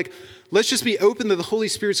you'd be like, let's just be open to the Holy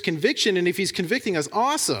Spirit's conviction, and if he's convicting us,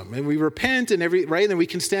 awesome. And we repent and right, and then we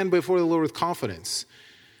can stand before the Lord with confidence.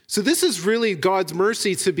 So this is really God's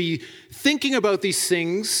mercy, to be thinking about these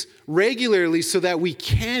things regularly so that we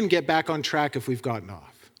can get back on track if we've gotten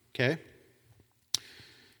off. Okay?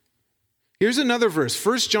 Here's another verse,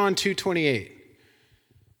 1 John 2:28.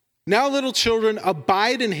 Now, little children,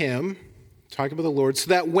 abide in him, talking about the Lord, so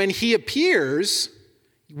that when he appears,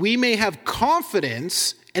 we may have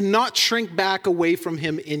confidence and not shrink back away from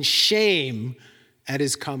him in shame at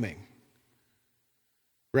his coming.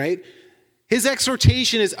 Right? His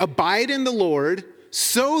exhortation is abide in the Lord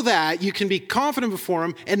so that you can be confident before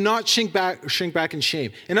him and not shrink back in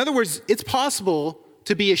shame. In other words, it's possible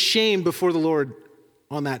to be ashamed before the Lord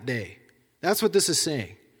on that day. That's what this is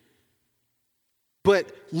saying.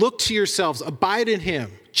 But look to yourselves, abide in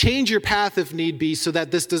him, change your path if need be so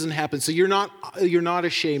that this doesn't happen. So you're not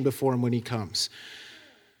ashamed before him when he comes.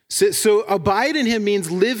 So abide in him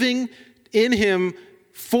means living in him,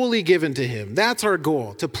 fully given to him. That's our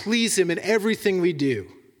goal, to please him in everything we do.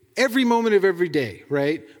 Every moment of every day,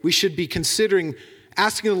 right? We should be considering,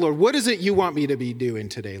 asking the Lord, what is it you want me to be doing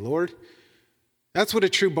today, Lord? That's what a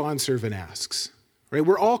true bondservant asks, right?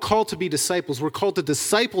 We're all called to be disciples. We're called to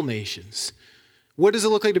disciple nations. What does it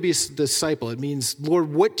look like to be a disciple? It means,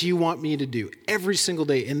 Lord, what do you want me to do every single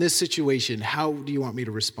day in this situation? How do you want me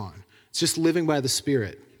to respond? It's just living by the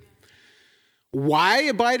Spirit. Why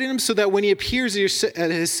abide in him? So that when he appears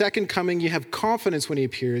at his second coming, you have confidence when he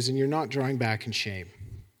appears and you're not drawing back in shame.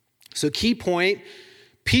 So key point,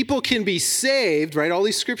 people can be saved, right? All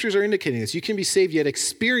these scriptures are indicating this. You can be saved, yet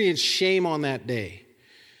experience shame on that day.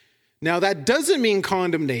 Now, that doesn't mean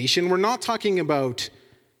condemnation. We're not talking about,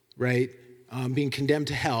 right, being condemned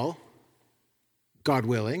to hell, God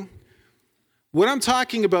willing. What I'm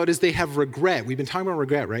talking about is they have regret. We've been talking about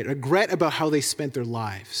regret, right? Regret about how they spent their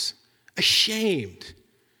lives. Ashamed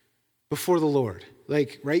before the Lord.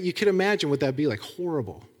 Like, right? You could imagine what that'd be like.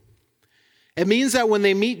 Horrible. It means that when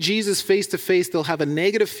they meet Jesus face to face, they'll have a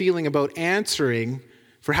negative feeling about answering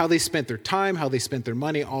for how they spent their time, how they spent their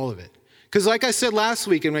money, all of it. Because like I said last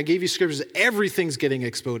week, and when I gave you scriptures, everything's getting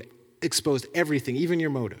exposed, everything, even your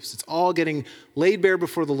motives. It's all getting laid bare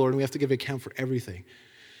before the Lord, and we have to give account for everything.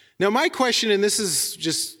 Now, my question, and this is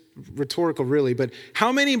just rhetorical really, but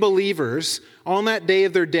how many believers on that day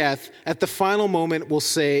of their death at the final moment will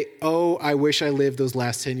say, oh, I wish I lived those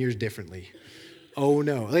last 10 years differently? Oh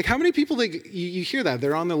no. Like how many people, you hear that?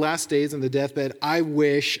 They're on their last days on the deathbed. I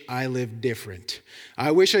wish I lived different.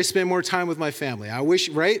 I wish I spent more time with my family. I wish,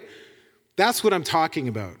 right? That's what I'm talking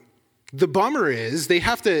about. The bummer is they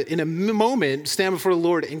have to, in a moment, stand before the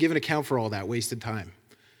Lord and give an account for all that wasted time.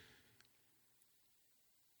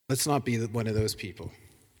 Let's not be one of those people.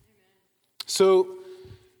 So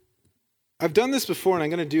I've done this before, and I'm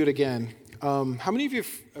going to do it again. How many of you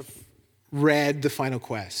have read The Final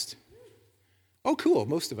Quest? Oh, cool.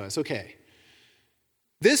 Most of us. Okay.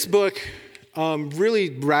 This book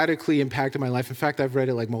really radically impacted my life. In fact, I've read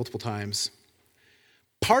it like multiple times.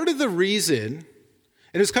 Part of the reason, and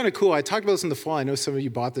it was kind of cool, I talked about this in the fall. I know some of you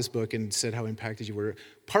bought this book and said how impacted you were.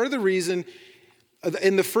 Part of the reason,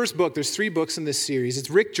 in the first book, there's 3 books in this series.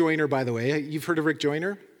 It's Rick Joyner, by the way. You've heard of Rick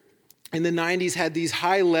Joyner? In the 90s, had these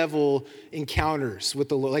high-level encounters with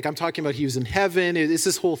the Lord. Like I'm talking about, he was in heaven. It's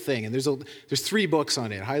this whole thing. And there's 3 books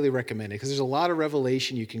on it. Highly recommend it because there's a lot of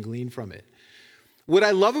revelation you can glean from it. What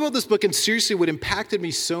I love about this book, and seriously what impacted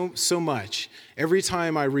me so much every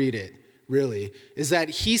time I read it, really, is that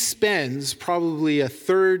he spends probably a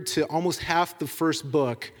third to almost half the first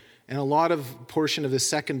book and a lot of portion of the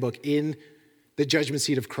second book in the judgment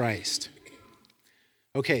seat of Christ.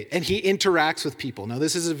 Okay, and he interacts with people. Now,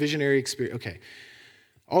 this is a visionary experience. Okay,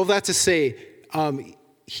 all that to say,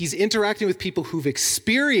 he's interacting with people who've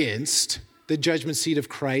experienced the judgment seat of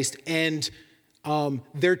Christ, and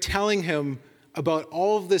they're telling him about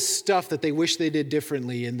all of this stuff that they wish they did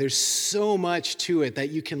differently, and there's so much to it that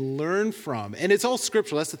you can learn from. And it's all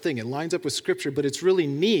scriptural, that's the thing. It lines up with scripture, but it's really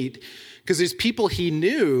neat because there's people he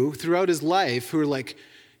knew throughout his life who are like,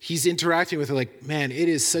 he's interacting with, like, man, it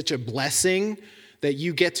is such a blessing that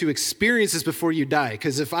you get to experience this before you die.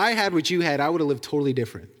 Because if I had what you had, I would have lived totally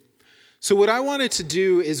different. So what I wanted to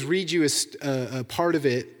do is read you a part of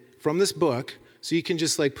it from this book, so you can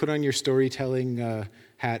just like put on your storytelling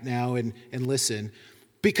hat now and listen,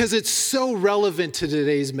 because it's so relevant to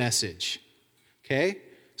today's message, okay?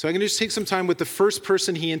 So I'm going to just take some time with the first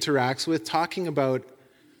person he interacts with, talking about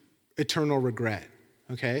eternal regret,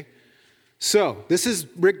 okay? So this is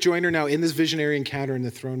Rick Joyner now in this visionary encounter in the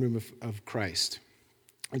throne room of Christ,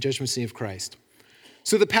 a judgment seat of Christ.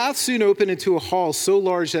 So the path soon opened into a hall so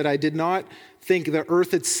large that I did not think the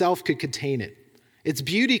earth itself could contain it. Its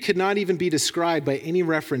beauty could not even be described by any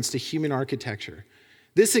reference to human architecture.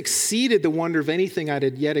 This exceeded the wonder of anything I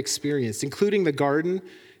had yet experienced, including the garden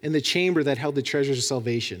and the chamber that held the treasures of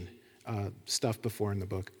salvation, stuff before in the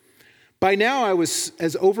book. By now, I was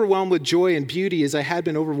as overwhelmed with joy and beauty as I had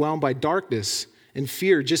been overwhelmed by darkness and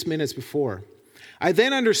fear just minutes before. I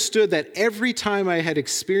then understood that every time I had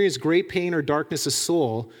experienced great pain or darkness of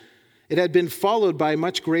soul, it had been followed by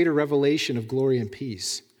much greater revelation of glory and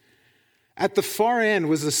peace. At the far end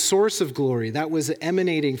was the source of glory that was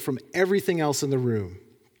emanating from everything else in the room.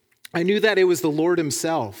 I knew that it was the Lord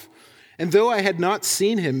himself. And though I had not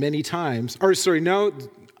seen him many times,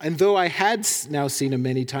 and though I had now seen him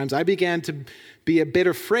many times, I began to be a bit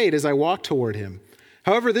afraid as I walked toward him.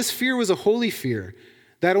 However, this fear was a holy fear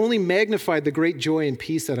that only magnified the great joy and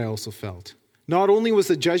peace that I also felt. Not only was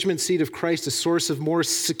the judgment seat of Christ a source of more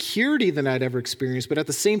security than I'd ever experienced, but at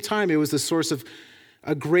the same time, it was the source of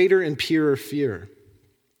a greater and purer fear.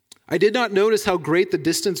 I did not notice how great the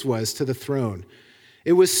distance was to the throne.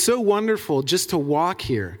 It was so wonderful just to walk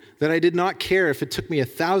here that I did not care if it took me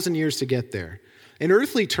 1,000 years to get there. In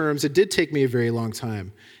earthly terms, it did take me a very long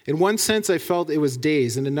time. In one sense, I felt it was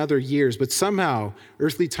days, and another years, but somehow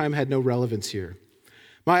earthly time had no relevance here.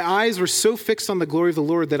 My eyes were so fixed on the glory of the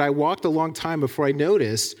Lord that I walked a long time before I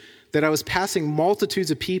noticed that I was passing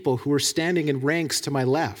multitudes of people who were standing in ranks to my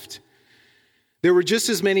left. There were just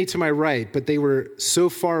as many to my right, but they were so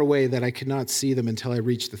far away that I could not see them until I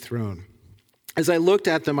reached the throne. As I looked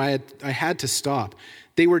at them, I had to stop.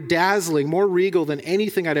 They were dazzling, more regal than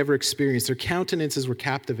anything I'd ever experienced. Their countenances were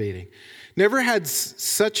captivating. Never had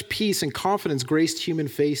such peace and confidence graced human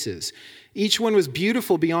faces. Each one was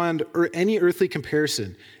beautiful beyond any earthly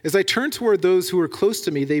comparison. As I turned toward those who were close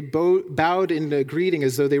to me, they bowed in a greeting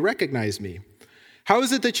as though they recognized me. "How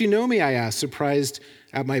is it that you know me?" I asked, surprised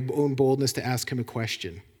at my own boldness to ask him a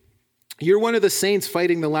question. "You're one of the saints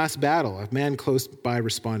fighting the last battle," a man close by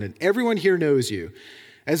responded. "Everyone here knows you,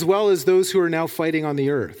 as well as those who are now fighting on the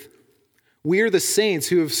earth. We are the saints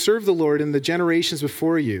who have served the Lord in the generations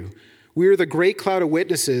before you. We are the great cloud of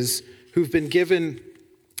witnesses who've been given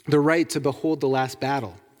the right to behold the last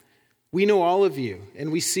battle. We know all of you,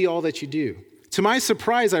 and we see all that you do." To my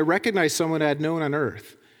surprise, I recognized someone I had known on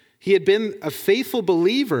earth. He had been a faithful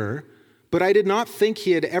believer, but I did not think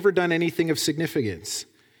he had ever done anything of significance.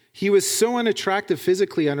 He was so unattractive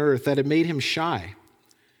physically on earth that it made him shy.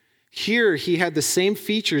 Here, he had the same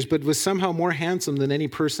features, but was somehow more handsome than any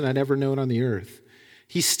person I'd ever known on the earth.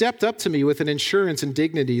 He stepped up to me with an assurance and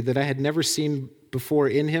dignity that I had never seen before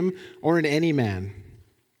in him or in any man.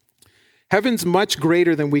 "Heaven's much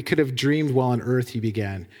greater than we could have dreamed while on earth," he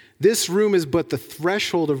began. "This room is but the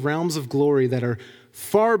threshold of realms of glory that are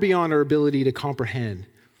far beyond our ability to comprehend.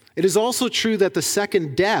 It is also true that the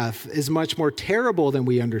second death is much more terrible than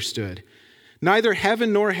we understood. Neither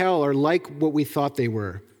heaven nor hell are like what we thought they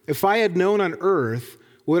were. If I had known on earth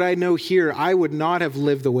what I know here, I would not have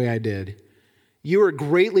lived the way I did. You are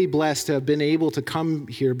greatly blessed to have been able to come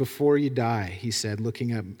here before you die, he said,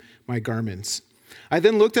 looking at my garments. I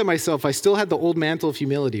then looked at myself. I still had the old mantle of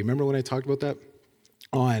humility. Remember when I talked about that?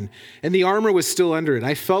 On. And the armor was still under it.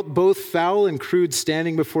 I felt both foul and crude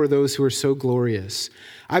standing before those who were so glorious.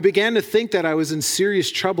 I began to think that I was in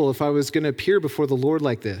serious trouble if I was going to appear before the Lord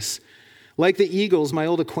like this. Like the eagles, my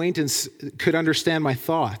old acquaintance could understand my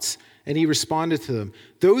thoughts, and he responded to them.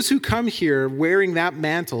 Those who come here wearing that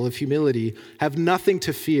mantle of humility have nothing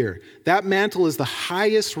to fear. That mantle is the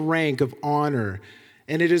highest rank of honor,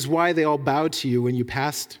 and it is why they all bowed to you when you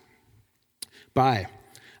passed by.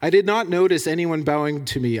 I did not notice anyone bowing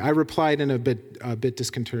to me. I replied in a bit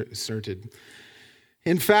disconcerted.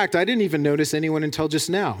 In fact, I didn't even notice anyone until just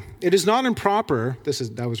now. It is not improper,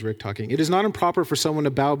 that was Rick talking. It is not improper for someone to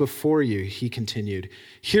bow before you, he continued.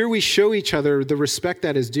 Here we show each other the respect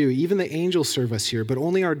that is due. Even the angels serve us here, but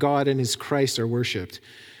only our God and his Christ are worshipped.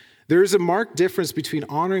 There is a marked difference between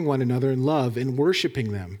honoring one another in love and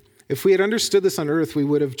worshiping them. If we had understood this on earth, we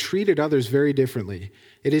would have treated others very differently.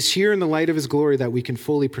 It is here in the light of his glory that we can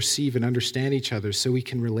fully perceive and understand each other so we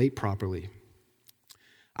can relate properly.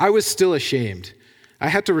 I was still ashamed. I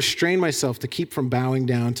had to restrain myself to keep from bowing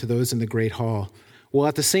down to those in the great hall, while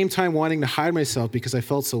at the same time wanting to hide myself because I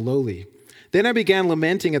felt so lowly. Then I began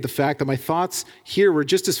lamenting at the fact that my thoughts here were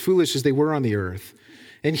just as foolish as they were on the earth.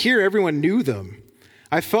 And here everyone knew them.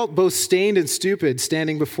 I felt both stained and stupid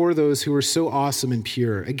standing before those who were so awesome and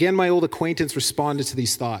pure. Again, my old acquaintance responded to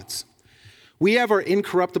these thoughts. We have our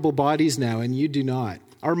incorruptible bodies now, and you do not.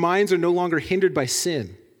 Our minds are no longer hindered by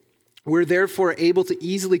sin. We're therefore able to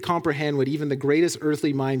easily comprehend what even the greatest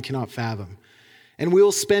earthly mind cannot fathom. And we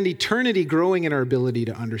will spend eternity growing in our ability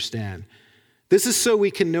to understand. This is so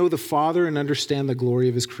we can know the Father and understand the glory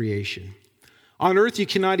of his creation. On earth, you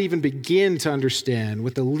cannot even begin to understand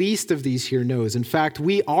what the least of these here knows. In fact,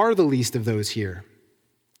 we are the least of those here.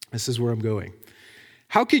 This is where I'm going.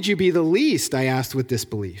 How could you be the least? I asked with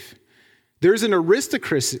disbelief. There's an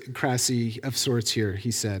aristocracy of sorts here, he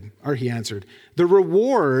answered. The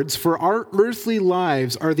rewards for our earthly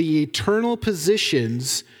lives are the eternal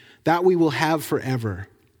positions that we will have forever.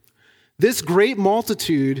 This great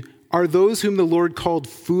multitude are those whom the Lord called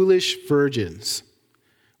foolish virgins.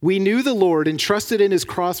 We knew the Lord and trusted in his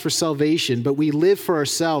cross for salvation, but we live for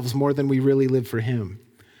ourselves more than we really live for him.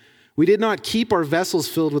 We did not keep our vessels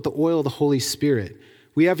filled with the oil of the Holy Spirit.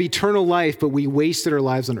 We have eternal life, but we wasted our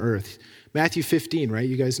lives on earth. Matthew 15, right?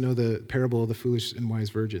 You guys know the parable of the foolish and wise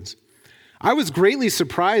virgins. I was greatly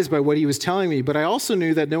surprised by what he was telling me, but I also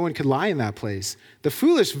knew that no one could lie in that place. The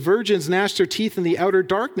foolish virgins gnashed their teeth in the outer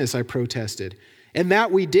darkness, I protested. And that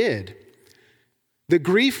we did. The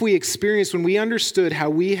grief we experienced when we understood how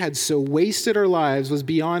we had so wasted our lives was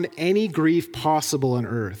beyond any grief possible on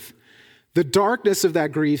earth. The darkness of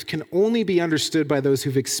that grief can only be understood by those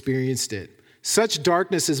who've experienced it. Such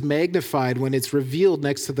darkness is magnified when it's revealed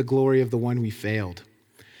next to the glory of the one we failed.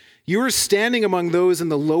 You are standing among those in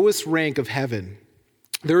the lowest rank of heaven.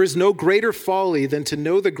 There is no greater folly than to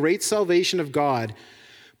know the great salvation of God,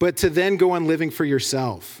 but to then go on living for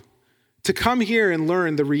yourself. To come here and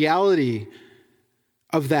learn the reality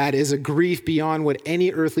of that is a grief beyond what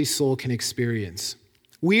any earthly soul can experience.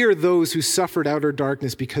 We are those who suffered outer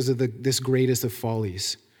darkness because of this greatest of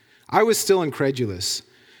follies. I was still incredulous.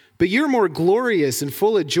 But you're more glorious and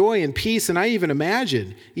full of joy and peace than I even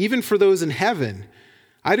imagine, even for those in heaven.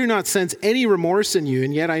 I do not sense any remorse in you,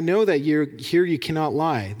 and yet I know that here you cannot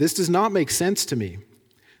lie. This does not make sense to me.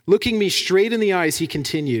 Looking me straight in the eyes, he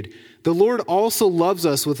continued, the Lord also loves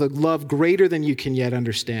us with a love greater than you can yet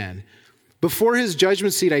understand. Before his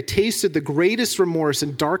judgment seat, I tasted the greatest remorse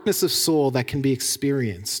and darkness of soul that can be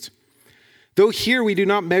experienced. Though here we do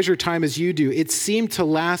not measure time as you do, it seemed to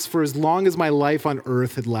last for as long as my life on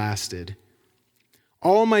earth had lasted.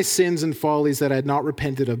 All my sins and follies that I had not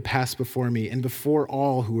repented of passed before me and before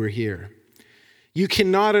all who were here. You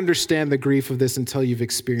cannot understand the grief of this until you've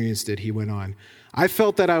experienced it, he went on. I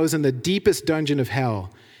felt that I was in the deepest dungeon of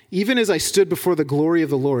hell. Even as I stood before the glory of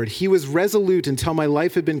the Lord, he was resolute until my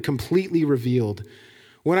life had been completely revealed.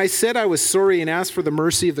 When I said I was sorry and asked for the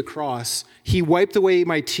mercy of the cross, he wiped away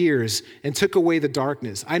my tears and took away the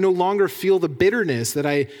darkness. I no longer feel the bitterness that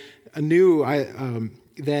I knew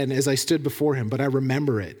then as I stood before him, but I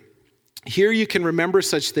remember it. Here you can remember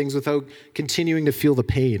such things without continuing to feel the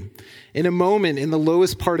pain. In a moment, in the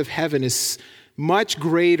lowest part of heaven is much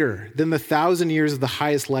greater than the 1,000 years of the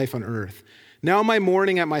highest life on earth. Now my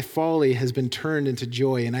mourning at my folly has been turned into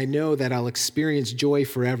joy, and I know that I'll experience joy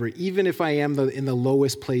forever, even if I am in the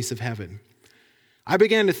lowest place of heaven. I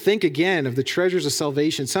began to think again of the treasures of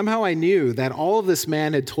salvation. Somehow I knew that all of this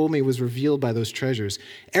man had told me was revealed by those treasures.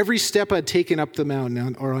 Every step I'd taken up the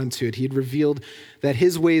mountain or onto it, he had revealed that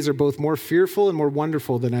his ways are both more fearful and more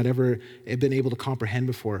wonderful than I'd ever been able to comprehend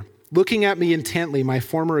before. Looking at me intently, my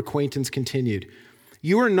former acquaintance continued,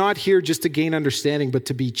 "You are not here just to gain understanding, but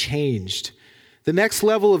to be changed. The next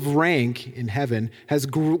level of rank in heaven has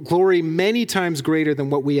glory many times greater than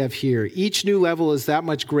what we have here. Each new level is that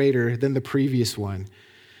much greater than the previous one.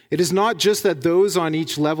 It is not just that those on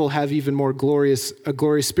each level have even more glorious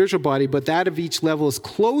spiritual body, but that of each level is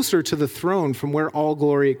closer to the throne from where all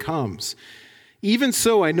glory comes. Even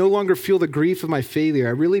so, I no longer feel the grief of my failure.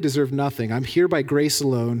 I really deserve nothing. I'm here by grace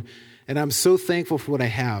alone, and I'm so thankful for what I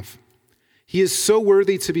have. He is so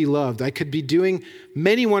worthy to be loved. I could be doing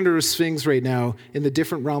many wondrous things right now in the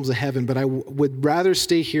different realms of heaven, but I would rather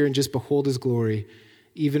stay here and just behold his glory,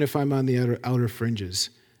 even if I'm on the outer fringes."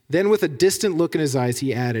 Then with a distant look in his eyes,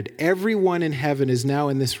 he added, "Everyone in heaven is now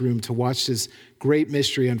in this room to watch this great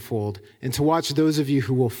mystery unfold and to watch those of you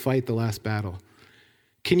who will fight the last battle."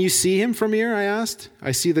 "Can you see him from here?" I asked.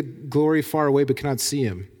 "I see the glory far away, but cannot see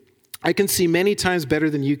him." "I can see many times better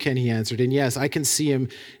than you can," he answered. "And yes, I can see him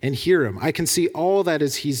and hear him. I can see all that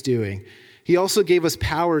he's doing. He also gave us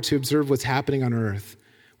power to observe what's happening on earth.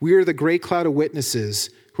 We are the great cloud of witnesses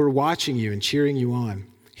who are watching you and cheering you on."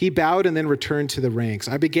 He bowed and then returned to the ranks.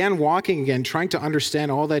 I began walking again, trying to understand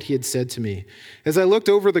all that he had said to me. As I looked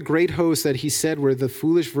over the great host that he said were the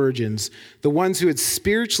foolish virgins, the ones who had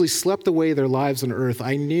spiritually slept away their lives on earth,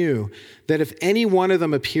 I knew that if any one of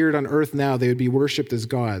them appeared on earth now, they would be worshipped as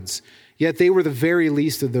gods. Yet they were the very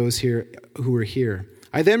least of those here who were here.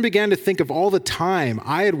 I then began to think of all the time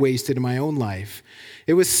I had wasted in my own life.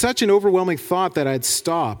 It was such an overwhelming thought that I had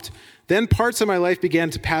stopped. Then parts of my life began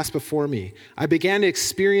to pass before me. I began to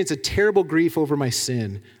experience a terrible grief over my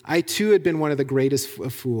sin. I too had been one of the greatest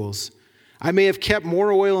of fools. I may have kept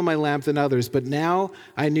more oil in my lamp than others, but now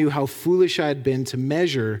I knew how foolish I had been to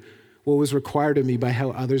measure what was required of me by how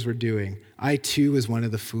others were doing. I too was one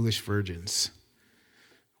of the foolish virgins.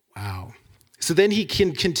 Wow. So then he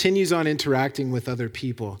continues on interacting with other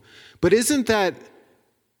people. But isn't that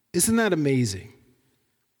amazing?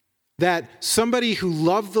 That somebody who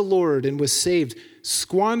loved the Lord and was saved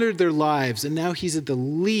squandered their lives, and now he's at the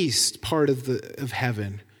least part of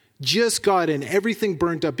heaven. Just got in, everything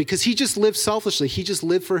burnt up because he just lived selfishly. He just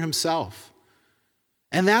lived for himself.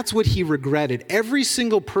 And that's what he regretted. Every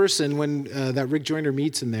single person when that Rick Joyner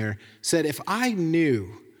meets in there said, if I knew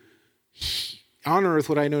on earth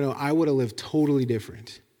what I know now, I would have lived totally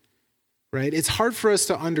different. Right? It's hard for us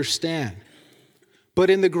to understand. But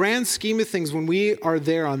in the grand scheme of things, when we are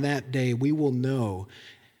there on that day, we will know.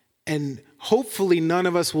 And hopefully none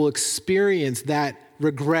of us will experience that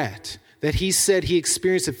regret that he said he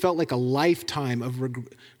experienced. It felt like a lifetime of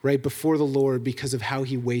right before the Lord because of how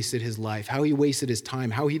he wasted his life, how he wasted his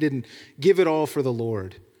time, how he didn't give it all for the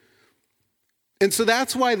Lord. And so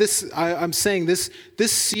that's why I'm saying this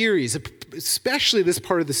series, especially this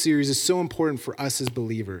part of the series, is so important for us as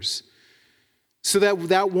believers. So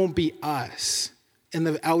that won't be us in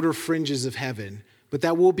the outer fringes of heaven, but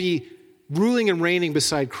that will be ruling and reigning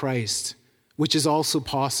beside Christ, which is also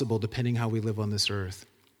possible depending how we live on this earth.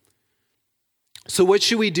 So what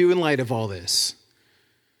should we do in light of all this?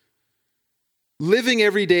 Living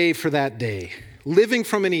every day for that day, living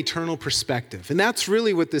from an eternal perspective. And that's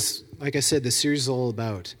really what this, like I said, this series is all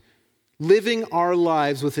about. Living our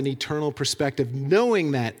lives with an eternal perspective,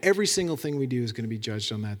 knowing that every single thing we do is going to be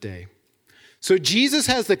judged on that day. So Jesus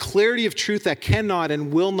has the clarity of truth that cannot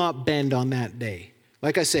and will not bend on that day.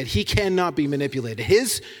 Like I said, he cannot be manipulated.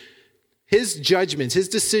 His judgments, his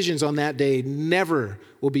decisions on that day never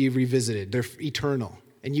will be revisited. They're eternal,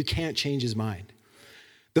 and you can't change his mind.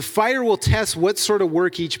 The fire will test what sort of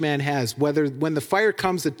work each man has. Whether when the fire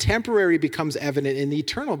comes, the temporary becomes evident and the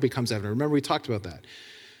eternal becomes evident. Remember, we talked about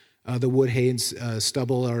that. The wood, hay, and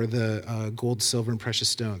stubble are the gold, silver, and precious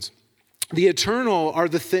stones. The eternal are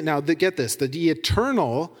get this, the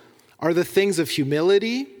eternal are the things of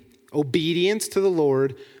humility, obedience to the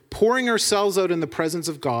Lord, pouring ourselves out in the presence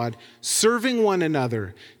of God, serving one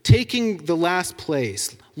another, taking the last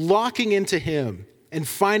place, locking into him, and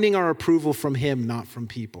finding our approval from him, not from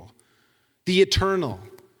people. The eternal.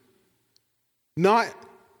 Not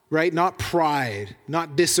pride,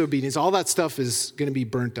 not disobedience. All that stuff is going to be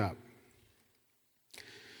burnt up.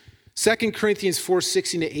 2 Corinthians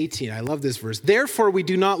 4:16-18. I love this verse. Therefore, we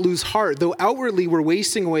do not lose heart. Though outwardly we're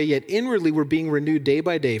wasting away, yet inwardly we're being renewed day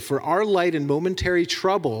by day. For our light and momentary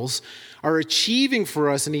troubles are achieving for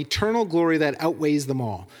us an eternal glory that outweighs them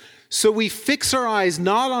all. So we fix our eyes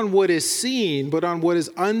not on what is seen, but on what is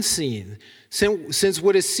unseen. Since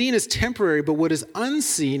what is seen is temporary, but what is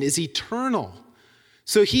unseen is eternal.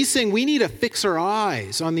 So he's saying we need to fix our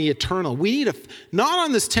eyes on the eternal. We need to, not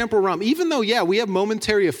on this temporal realm, even though, yeah, we have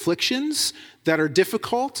momentary afflictions that are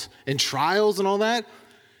difficult and trials and all that.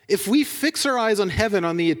 If we fix our eyes on heaven,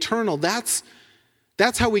 on the eternal, that's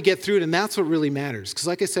how we get through it, and that's what really matters. Because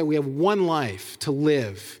like I said, we have one life to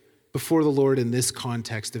live before the Lord in this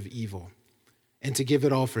context of evil and to give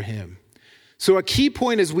it all for him. So a key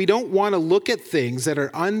point is we don't want to look at things that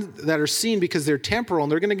are seen because they're temporal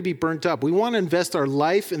and they're going to be burnt up. We want to invest our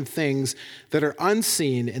life in things that are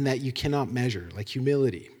unseen and that you cannot measure, like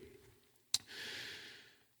humility.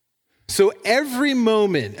 So every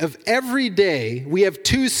moment of every day, we have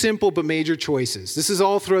two simple but major choices. This is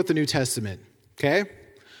all throughout the New Testament, okay?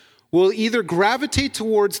 We'll either gravitate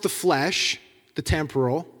towards the flesh, the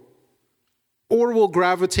temporal, or we'll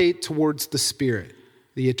gravitate towards the spirit,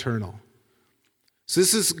 the eternal. So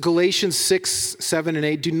this is Galatians 6, 7, and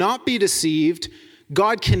 8. Do not be deceived.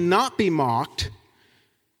 God cannot be mocked.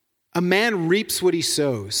 A man reaps what he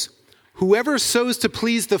sows. Whoever sows to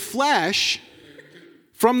please the flesh,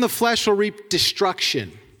 from the flesh will reap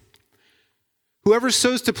destruction. Whoever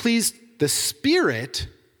sows to please the Spirit,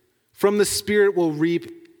 from the Spirit will reap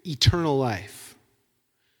eternal life.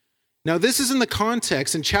 Now, this is in the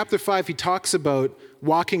context. In chapter 5, he talks about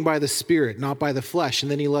walking by the Spirit, not by the flesh.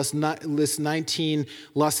 And then he lists 19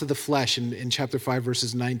 lusts of the flesh in chapter 5,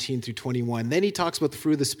 verses 19 through 21. Then he talks about the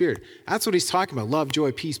fruit of the Spirit. That's what he's talking about. Love,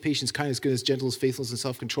 joy, peace, patience, kindness, goodness, gentleness, faithfulness, and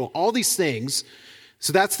self-control. All these things.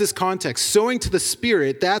 So that's this context. Sowing to the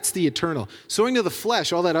Spirit, that's the eternal. Sowing to the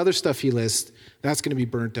flesh, all that other stuff he lists, that's going to be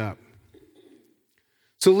burnt up.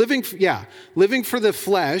 So living for the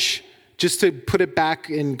flesh, just to put it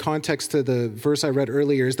back in context to the verse I read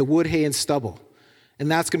earlier, is the wood, hay, and stubble. And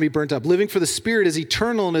that's going to be burnt up. Living for the Spirit is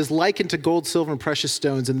eternal and is likened to gold, silver, and precious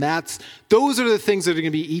stones. And those are the things that are going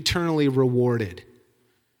to be eternally rewarded.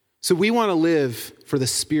 So we want to live for the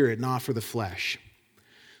Spirit, not for the flesh.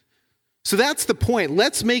 So that's the point.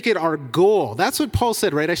 Let's make it our goal. That's what Paul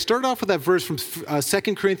said, right? I started off with that verse from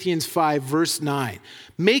 2 Corinthians 5, verse 9.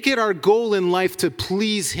 Make it our goal in life to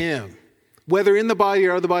please him. Whether in the body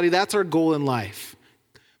or out of the body, that's our goal in life.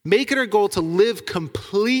 Make it our goal to live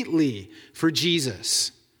completely for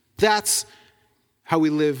Jesus. That's how we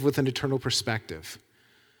live with an eternal perspective.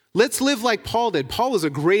 Let's live like Paul did. Paul was a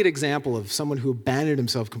great example of someone who abandoned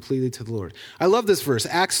himself completely to the Lord. I love this verse,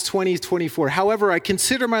 Acts 20:24. However, I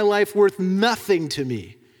consider my life worth nothing to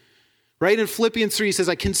me. Right? In Philippians 3, he says,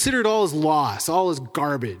 I consider it all as loss, all as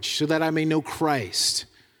garbage, so that I may know Christ.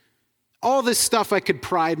 All this stuff I could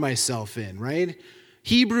pride myself in, right?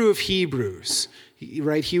 Hebrew of Hebrews,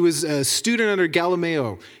 right? He was a student under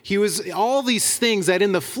Gamaliel. He was all these things that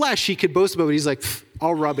in the flesh he could boast about, but he's like,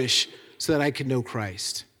 all rubbish so that I could know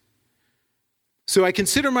Christ. So I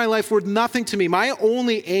consider my life worth nothing to me. My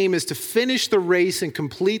only aim is to finish the race and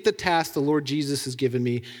complete the task the Lord Jesus has given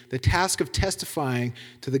me, the task of testifying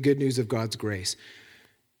to the good news of God's grace.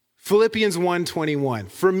 Philippians 1:21.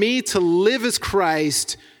 For me to live is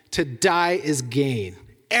Christ, to die is gain.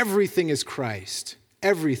 Everything is Christ.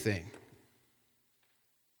 Everything.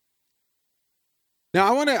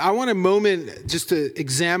 Now, I want a moment just to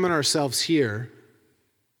examine ourselves here.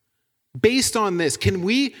 Based on this,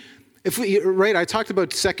 right, I talked about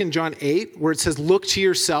 2 John 8, where it says, look to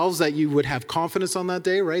yourselves that you would have confidence on that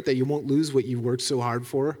day, right? That you won't lose what you worked so hard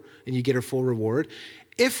for and you get a full reward.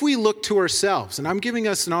 If we look to ourselves, and I'm giving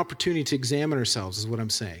us an opportunity to examine ourselves, is what I'm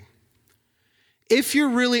saying. If you're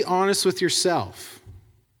really honest with yourself,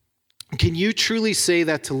 can you truly say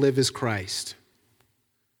that to live is Christ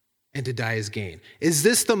and to die is gain? Is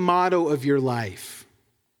this the motto of your life?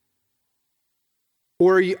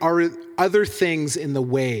 Or are other things in the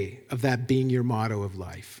way of that being your motto of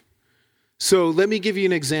life? So let me give you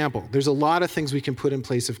an example. There's a lot of things we can put in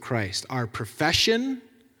place of Christ. Our profession,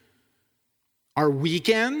 our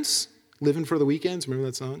weekends, living for the weekends, remember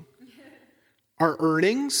that song? Our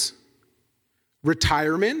earnings,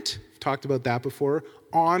 retirement, talked about that before,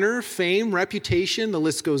 honor, fame, reputation, the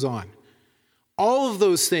list goes on. All of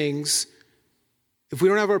those things, if we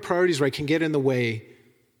don't have our priorities right, can get in the way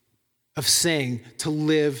of saying to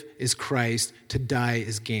live is Christ, to die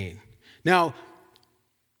is gain. Now,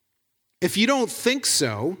 if you don't think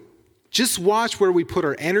so, just watch where we put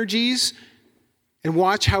our energies and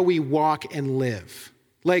watch how we walk and live.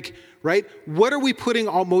 Like, right? What are we putting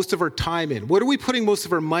most of our time in? What are we putting most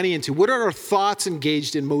of our money into? What are our thoughts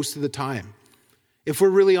engaged in most of the time? If we're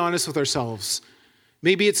really honest with ourselves,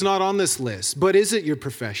 maybe it's not on this list, but is it your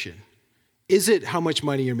profession? Is it how much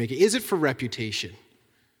money you're making? Is it for reputation?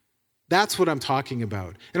 That's what I'm talking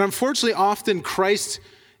about. And unfortunately, often Christ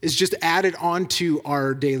is just added onto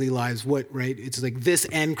our daily lives. Right? It's like this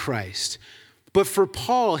and Christ. But for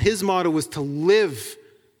Paul, his motto was to live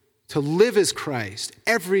as Christ.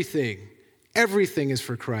 Everything is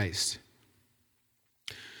for Christ.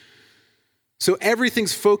 So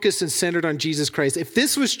everything's focused and centered on Jesus Christ. If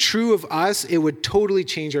this was true of us, it would totally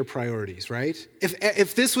change our priorities, right?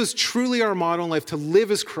 If this was truly our motto in life, to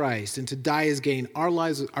live as Christ and to die as gain, our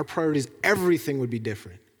lives, our priorities, everything would be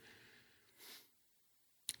different.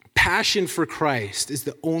 Passion for Christ is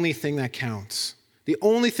the only thing that counts. The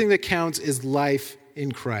only thing that counts is life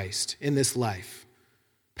in Christ, in this life.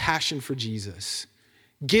 Passion for Jesus.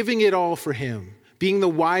 Giving it all for him. Being the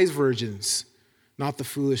wise virgins, not the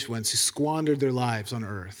foolish ones who squandered their lives on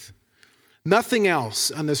earth. Nothing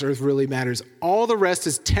else on this earth really matters. All the rest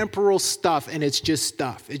is temporal stuff, and it's just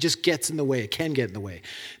stuff. It just gets in the way. It can get in the way.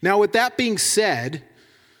 Now, with that being said,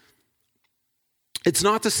 it's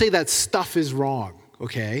not to say that stuff is wrong,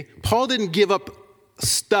 okay? Paul didn't give up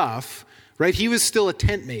stuff, right? He was still a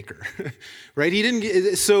tent maker, right?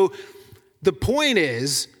 So the point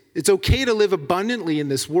is, it's okay to live abundantly in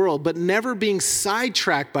this world, but never being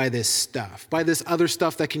sidetracked by this stuff, by this other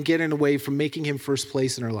stuff that can get in the way from making him first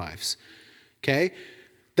place in our lives. Okay?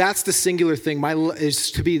 That's the singular thing. This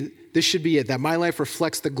should be it, that my life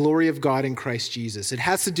reflects the glory of God in Christ Jesus. It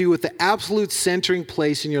has to do with the absolute centering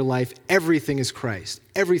place in your life. Everything is Christ.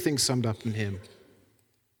 Everything's summed up in him.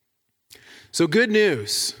 So good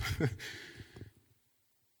news.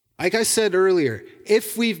 Like I said earlier,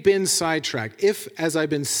 if we've been sidetracked, if, as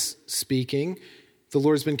I've been speaking, the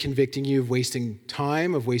Lord's been convicting you of wasting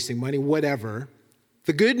time, of wasting money, whatever,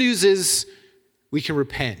 the good news is we can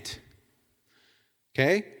repent.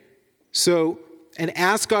 Okay? So, and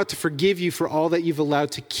ask God to forgive you for all that you've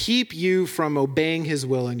allowed to keep you from obeying his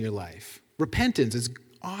will in your life. Repentance is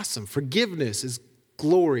awesome. Forgiveness is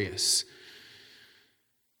glorious.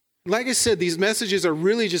 Like I said, these messages are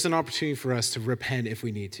really just an opportunity for us to repent if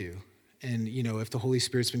we need to. And, if the Holy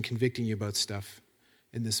Spirit's been convicting you about stuff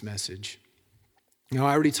in this message. Now,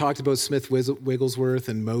 I already talked about Smith Wigglesworth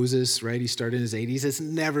and Moses, right? He started in his 80s. It's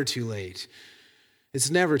never too late.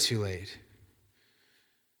 It's never too late.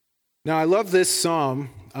 Now, I love this psalm,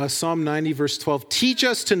 Psalm 90, verse 12. Teach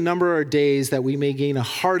us to number our days that we may gain a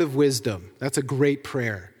heart of wisdom. That's a great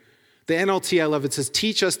prayer. The NLT, I love it, says,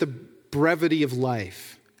 teach us the brevity of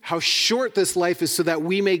life. How short this life is so that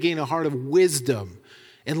we may gain a heart of wisdom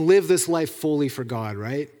and live this life fully for God,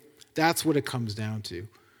 right? That's what it comes down to.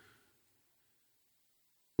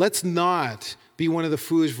 Let's not be one of the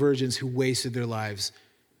foolish virgins who wasted their lives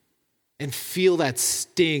and feel that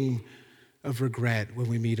sting of regret when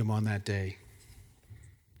we meet him on that day.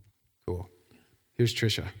 Cool. Here's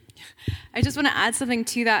Trisha. I just want to add something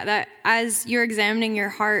to that as you're examining your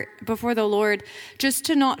heart before the Lord, just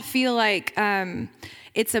to not feel like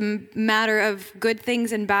it's a matter of good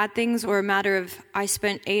things and bad things, or a matter of I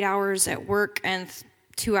spent 8 hours at work and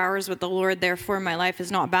 2 hours with the Lord, therefore my life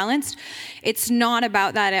is not balanced. It's not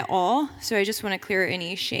about that at all. So I just want to clear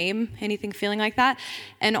any shame, anything feeling like that.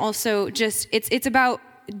 And also just, it's about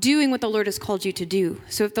doing what the Lord has called you to do.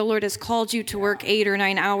 So if the Lord has called you to work 8 or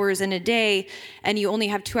 9 hours in a day and you only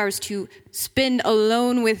have 2 hours to spend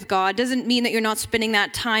alone with God, doesn't mean that you're not spending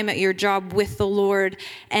that time at your job with the Lord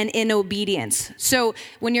and in obedience. So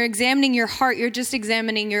when you're examining your heart, you're just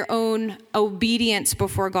examining your own obedience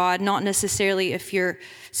before God, not necessarily if you're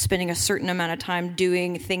spending a certain amount of time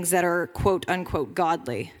doing things that are quote unquote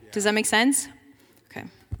godly. Does that make sense? Okay.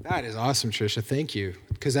 That is awesome, Trisha. Thank you.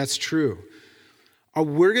 Because that's true.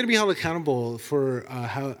 We're going to be held accountable for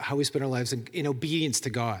how we spend our lives in obedience to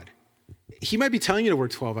God. He might be telling you to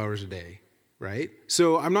work 12 hours a day, right?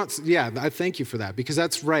 So I thank you for that, because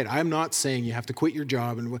that's right. I'm not saying you have to quit your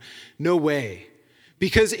job. No way.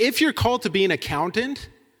 Because if you're called to be an accountant,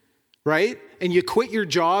 right, and you quit your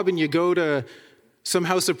job and you go to some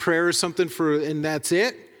house of prayer or something and that's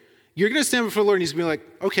it, you're going to stand before the Lord and he's going to be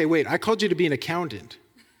like, okay, wait, I called you to be an accountant.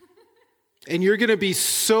 And you're going to be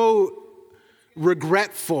so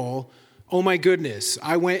regretful, oh my goodness,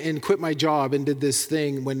 I went and quit my job and did this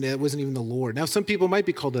thing when it wasn't even the Lord. Now, some people might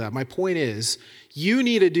be called to that. My point is, you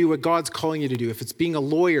need to do what God's calling you to do. If it's being a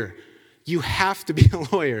lawyer, you have to be a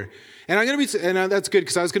lawyer. And that's good,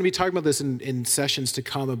 because I was going to be talking about this in sessions to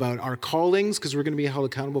come about our callings, because we're going to be held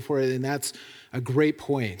accountable for it, and that's a great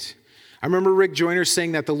point. I remember Rick Joyner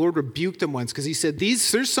saying that the Lord rebuked him once because he said,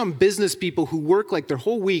 there's some business people who work like their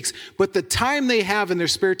whole weeks, but the time they have in their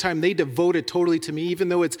spare time, they devote it totally to me, even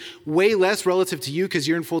though it's way less relative to you because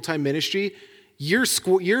you're in full-time ministry.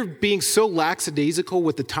 You're being so lackadaisical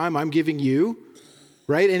with the time I'm giving you,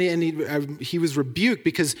 right? And he was rebuked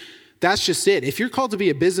because that's just it. If you're called to be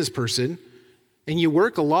a business person and you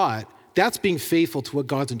work a lot, that's being faithful to what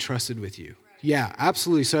God's entrusted with you. Yeah,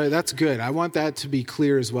 absolutely. So that's good. I want that to be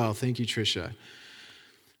clear as well. Thank you, Tricia.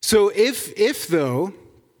 So if though,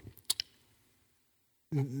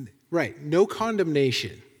 right, no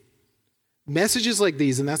condemnation. Messages like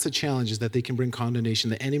these, and that's the challenge, is that they can bring condemnation.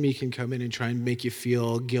 The enemy can come in and try and make you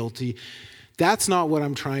feel guilty. That's not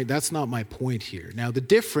that's not my point here. Now, the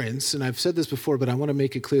difference, and I've said this before, but I want to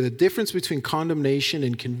make it clear, the difference between condemnation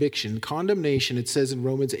and conviction. Condemnation, it says in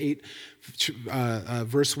Romans 8,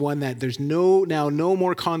 verse 1, that there's no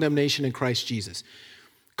more condemnation in Christ Jesus.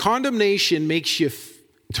 Condemnation makes you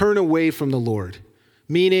turn away from the Lord.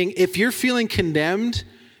 Meaning, if you're feeling condemned,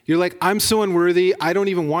 you're like, I'm so unworthy. I don't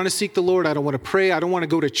even want to seek the Lord. I don't want to pray. I don't want to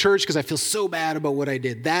go to church because I feel so bad about what I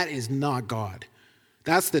did. That is not God.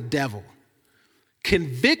 That's the devil.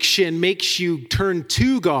 Conviction makes you turn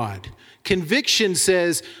to God. Conviction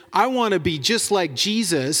says, I want to be just like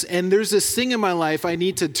Jesus, and there's this thing in my life I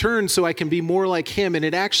need to turn so I can be more like him, and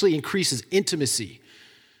it actually increases intimacy.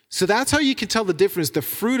 So that's how you can tell the difference, the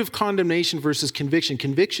fruit of condemnation versus conviction.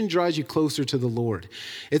 Conviction draws you closer to the Lord.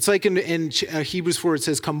 It's like in Hebrews 4, it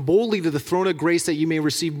says, come boldly to the throne of grace that you may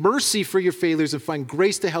receive mercy for your failures and find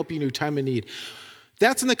grace to help you in your time of need.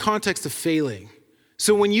 That's in the context of failing.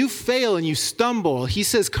 So when you fail and you stumble, he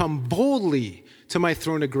says, come boldly to my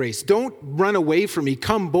throne of grace. Don't run away from me.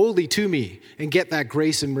 Come boldly to me and get that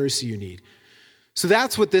grace and mercy you need. So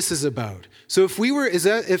that's what this is about. So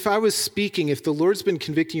if I was speaking, if the Lord's been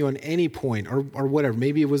convicting you on any point or whatever,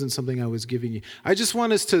 maybe it wasn't something I was giving you, I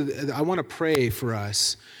want to pray for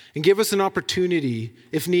us and give us an opportunity,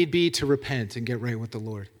 if need be, to repent and get right with the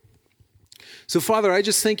Lord. So Father, I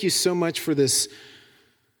just thank you so much for this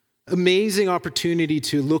amazing opportunity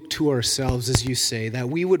to look to ourselves, as you say, that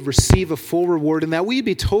we would receive a full reward and that we'd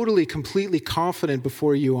be totally, completely confident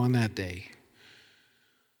before you on that day.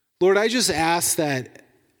 Lord, I just ask that,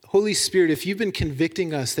 Holy Spirit, if you've been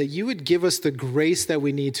convicting us, that you would give us the grace that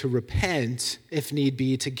we need to repent, if need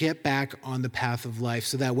be, to get back on the path of life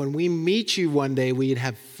so that when we meet you one day, we'd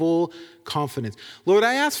have full confidence. Lord,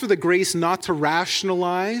 I ask for the grace not to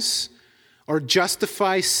rationalize or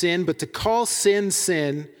justify sin, but to call sin,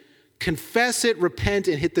 sin, confess it, repent,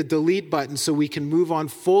 and hit the delete button so we can move on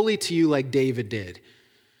fully to you like David did,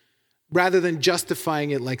 rather than justifying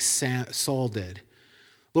it like Saul did.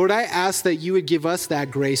 Lord, I ask that you would give us that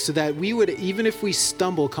grace so that we would, even if we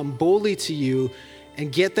stumble, come boldly to you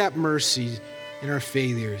and get that mercy in our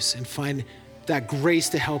failures and find that grace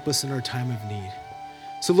to help us in our time of need.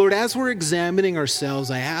 So Lord, as we're examining ourselves,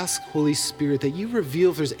 I ask, Holy Spirit, that you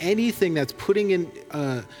reveal if there's anything that's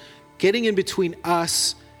getting in between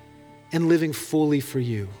us and living fully for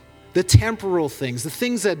you. The temporal things, the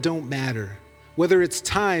things that don't matter, whether it's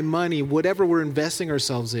time, money, whatever we're investing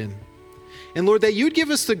ourselves in. And Lord, that you'd give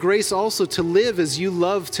us the grace also to live as you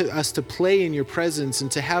love us to play in your presence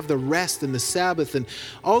and to have the rest and the Sabbath and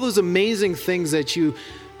all those amazing things that you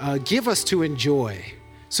give us to enjoy.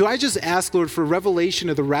 So I just ask, Lord, for revelation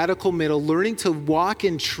of the radical middle, learning to walk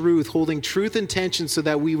in truth, holding truth in tension so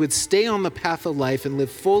that we would stay on the path of life and live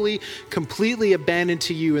fully, completely abandoned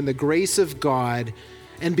to you in the grace of God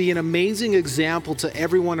and be an amazing example to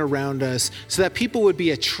everyone around us so that people would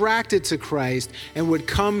be attracted to Christ and would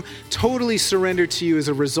come totally surrendered to you as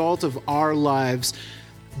a result of our lives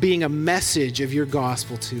being a message of your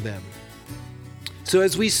gospel to them. So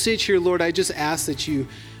as we sit here, Lord, I just ask that you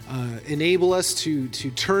enable us to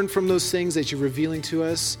turn from those things that you're revealing to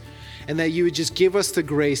us and that you would just give us the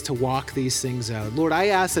grace to walk these things out. Lord, I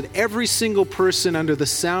ask that every single person under the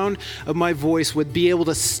sound of my voice would be able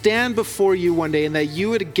to stand before you one day and that you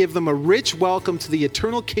would give them a rich welcome to the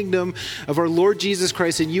eternal kingdom of our Lord Jesus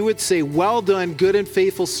Christ, and you would say, well done, good and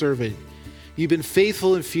faithful servant. You've been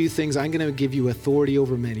faithful in few things. I'm going to give you authority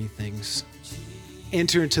over many things.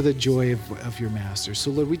 Enter into the joy of your master.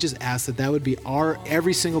 So Lord, we just ask that would be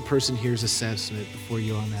every single person here's assessment before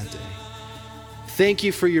you on that day. Thank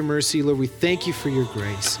you for your mercy, Lord. We thank you for your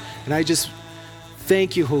grace. And I just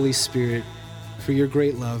thank you, Holy Spirit, for your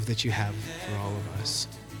great love that you have for all of us.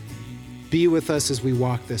 Be with us as we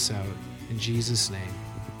walk this out. In Jesus' name,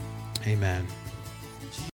 amen.